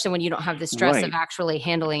that, especially when you don't have the stress Right. of actually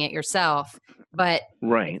handling it yourself. But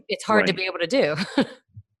Right. it's hard to be able to do.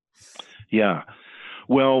 Yeah.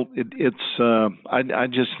 Well, I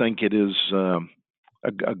just think it is a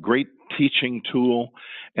great teaching tool.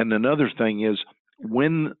 And another thing is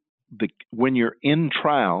when you're in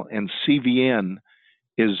trial and CVN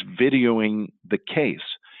is videoing the case,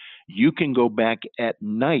 you can go back at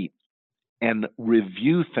night and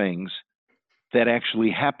review things that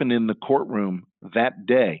actually happened in the courtroom that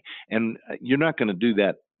day. And you're not going to do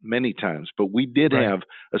that many times, but we did Right. have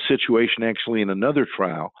a situation actually in another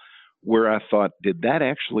trial where I thought, did that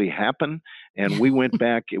actually happen? And we went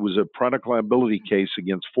back. It was a product liability case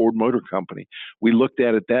against Ford Motor Company. We looked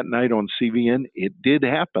at it that night on CVN. It did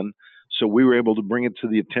happen. So we were able to bring it to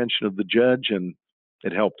the attention of the judge, and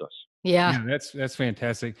it helped us. Yeah. Yeah, that's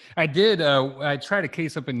fantastic. I tried a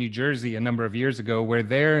case up in New Jersey a number of years ago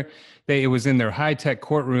where it was in their high-tech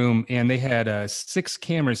courtroom, and they had 6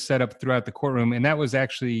 cameras set up throughout the courtroom, and that was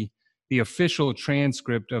actually the official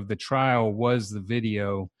transcript of the trial was the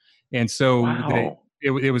video. And so Wow.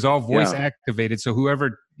 it was all voice activated. So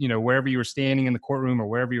whoever, wherever you were standing in the courtroom or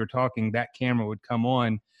wherever you were talking, that camera would come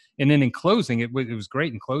on. And then in closing, it was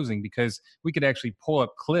great in closing because we could actually pull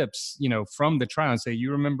up clips, from the trial and say,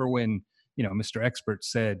 you remember when, Mr. Expert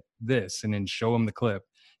said this, and then show them the clip.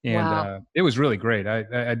 And Wow. It was really great.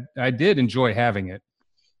 I did enjoy having it.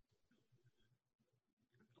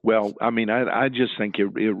 Well, I mean, I just think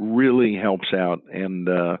it really helps out, and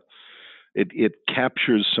it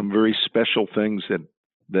captures some very special things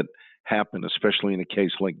that happen, especially in a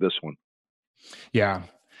case like this one. Yeah.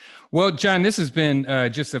 Well, John, this has been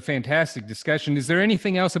just a fantastic discussion. Is there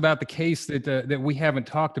anything else about the case that we haven't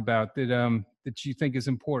talked about that you think is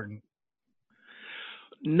important?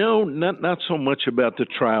 No, not so much about the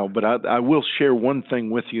trial, but I will share one thing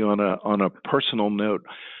with you on a personal note.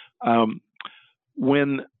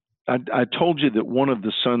 When I told you that one of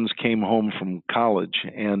the sons came home from college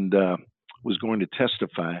and was going to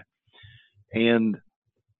testify, and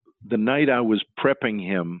the night I was prepping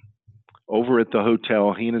him over at the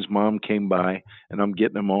hotel, he and his mom came by, and I'm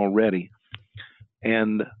getting them all ready,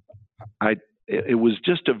 and it was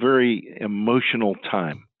just a very emotional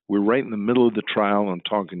time. We're right in the middle of the trial. I'm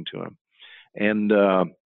talking to him. And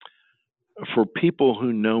for people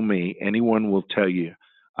who know me, anyone will tell you,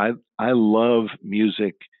 I love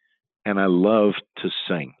music and I love to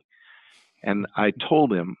sing. And I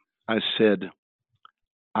told him, I said,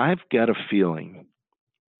 I've got a feeling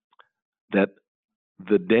that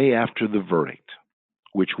the day after the verdict,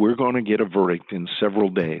 which we're going to get a verdict in several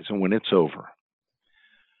days, and when it's over,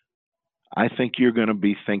 I think you're going to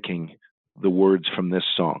be thinking the words from this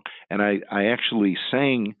song. And I actually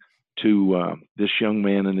sang to this young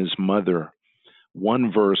man and his mother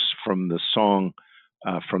one verse from the song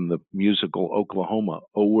from the musical Oklahoma,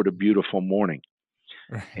 "Oh, What a Beautiful Morning."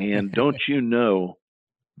 And don't you know,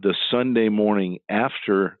 the Sunday morning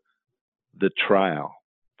after the trial,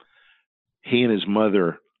 he and his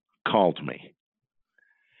mother called me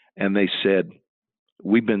and they said,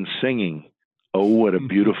 we've been singing "Oh, What a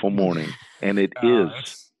Beautiful Morning," and it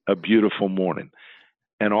is a beautiful morning.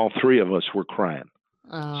 And all three of us were crying.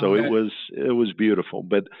 So it was beautiful.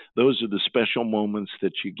 But those are the special moments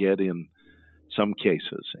that you get in some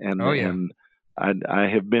cases. And and I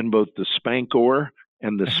have been both the spankor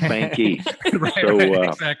and the spankee. Right,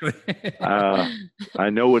 exactly. I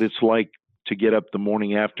know what it's like to get up the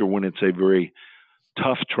morning after when it's a very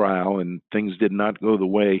tough trial and things did not go the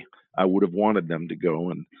way I would have wanted them to go,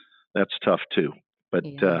 and that's tough too. But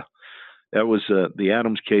that was the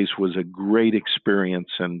Adams case was a great experience,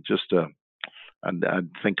 and just I'd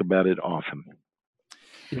think about it often.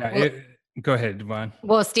 Yeah. Go ahead, Devon.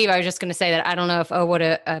 Well, Steve, I was just going to say that I don't know if "Oh, What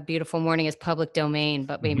a Beautiful Morning" is public domain,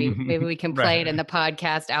 but maybe we can play it in the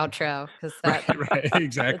podcast outro, because right,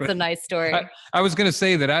 exactly. It's a nice story. I was going to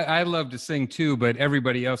say that I love to sing too, but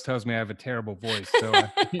everybody else tells me I have a terrible voice. So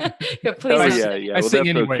Please, I sing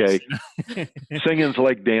anyways. Okay. Singing's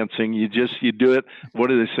like dancing. You do it. What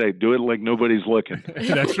do they say? Do it like nobody's looking.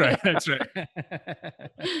 That's right. That's right.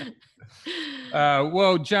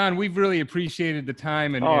 Well, John, we've really appreciated the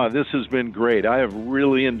time. And this has been great. I have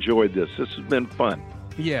really enjoyed this. This has been fun.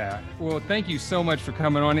 Yeah. Well, thank you so much for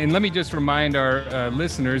coming on. And let me just remind our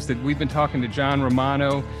listeners that we've been talking to John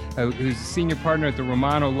Romano, who's a senior partner at the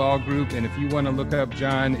Romano Law Group. And if you want to look up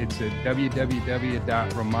John, it's at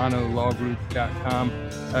www.romanolawgroup.com.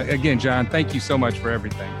 Again, John, thank you so much for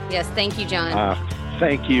everything. Yes, thank you, John.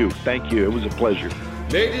 Thank you. Thank you. It was a pleasure.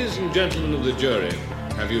 Ladies and gentlemen of the jury,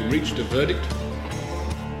 have you reached a verdict?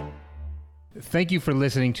 Thank you for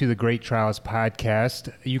listening to the Great Trials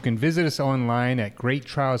Podcast. You can visit us online at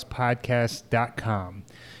greattrialspodcast.com.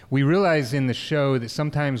 We realize in the show that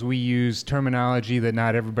sometimes we use terminology that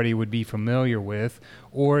not everybody would be familiar with,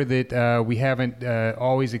 or that we haven't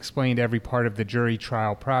always explained every part of the jury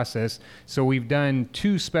trial process. So we've done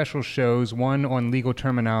 2 special shows, one on legal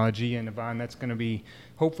terminology, and Yvonne, that's going to be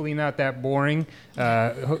hopefully not that boring.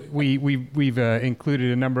 We've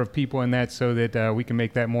included a number of people in that so that we can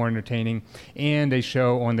make that more entertaining, and a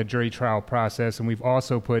show on the jury trial process. And we've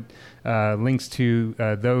also put links to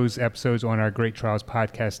those episodes on our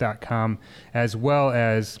greattrialspodcast.com, as well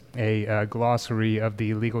as a glossary of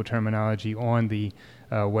the legal terminology on the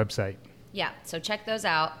website. Yeah, so check those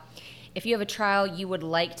out. If you have a trial you would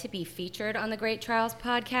like to be featured on the Great Trials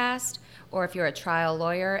Podcast, or if you're a trial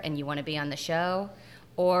lawyer and you want to be on the show,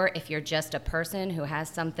 or if you're just a person who has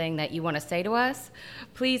something that you want to say to us,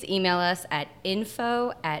 please email us at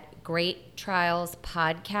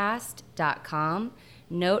info@greattrialspodcast.com.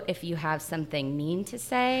 Note, if you have something mean to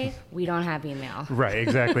say, we don't have email. Right,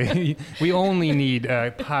 exactly. We only need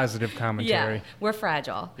positive commentary. Yeah, we're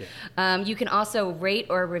fragile. Yeah. You can also rate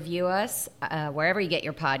or review us wherever you get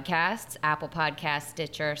your podcasts, Apple Podcasts,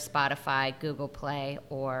 Stitcher, Spotify, Google Play,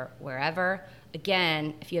 or wherever.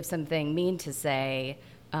 Again, if you have something mean to say,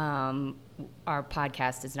 our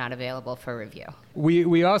podcast is not available for review.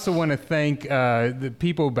 We also want to thank the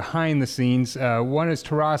people behind the scenes. One is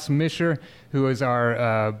Taras Misher, who is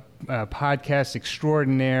our podcast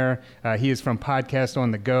extraordinaire. He is from Podcast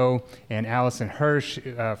on the Go, and Allison Hirsch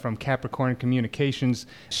from Capricorn Communications.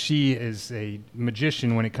 She is a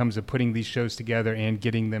magician when it comes to putting these shows together and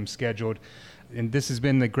getting them scheduled. And this has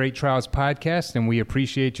been the Great Trials Podcast, and we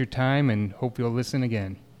appreciate your time and hope you'll listen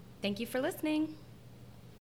again. Thank you for listening.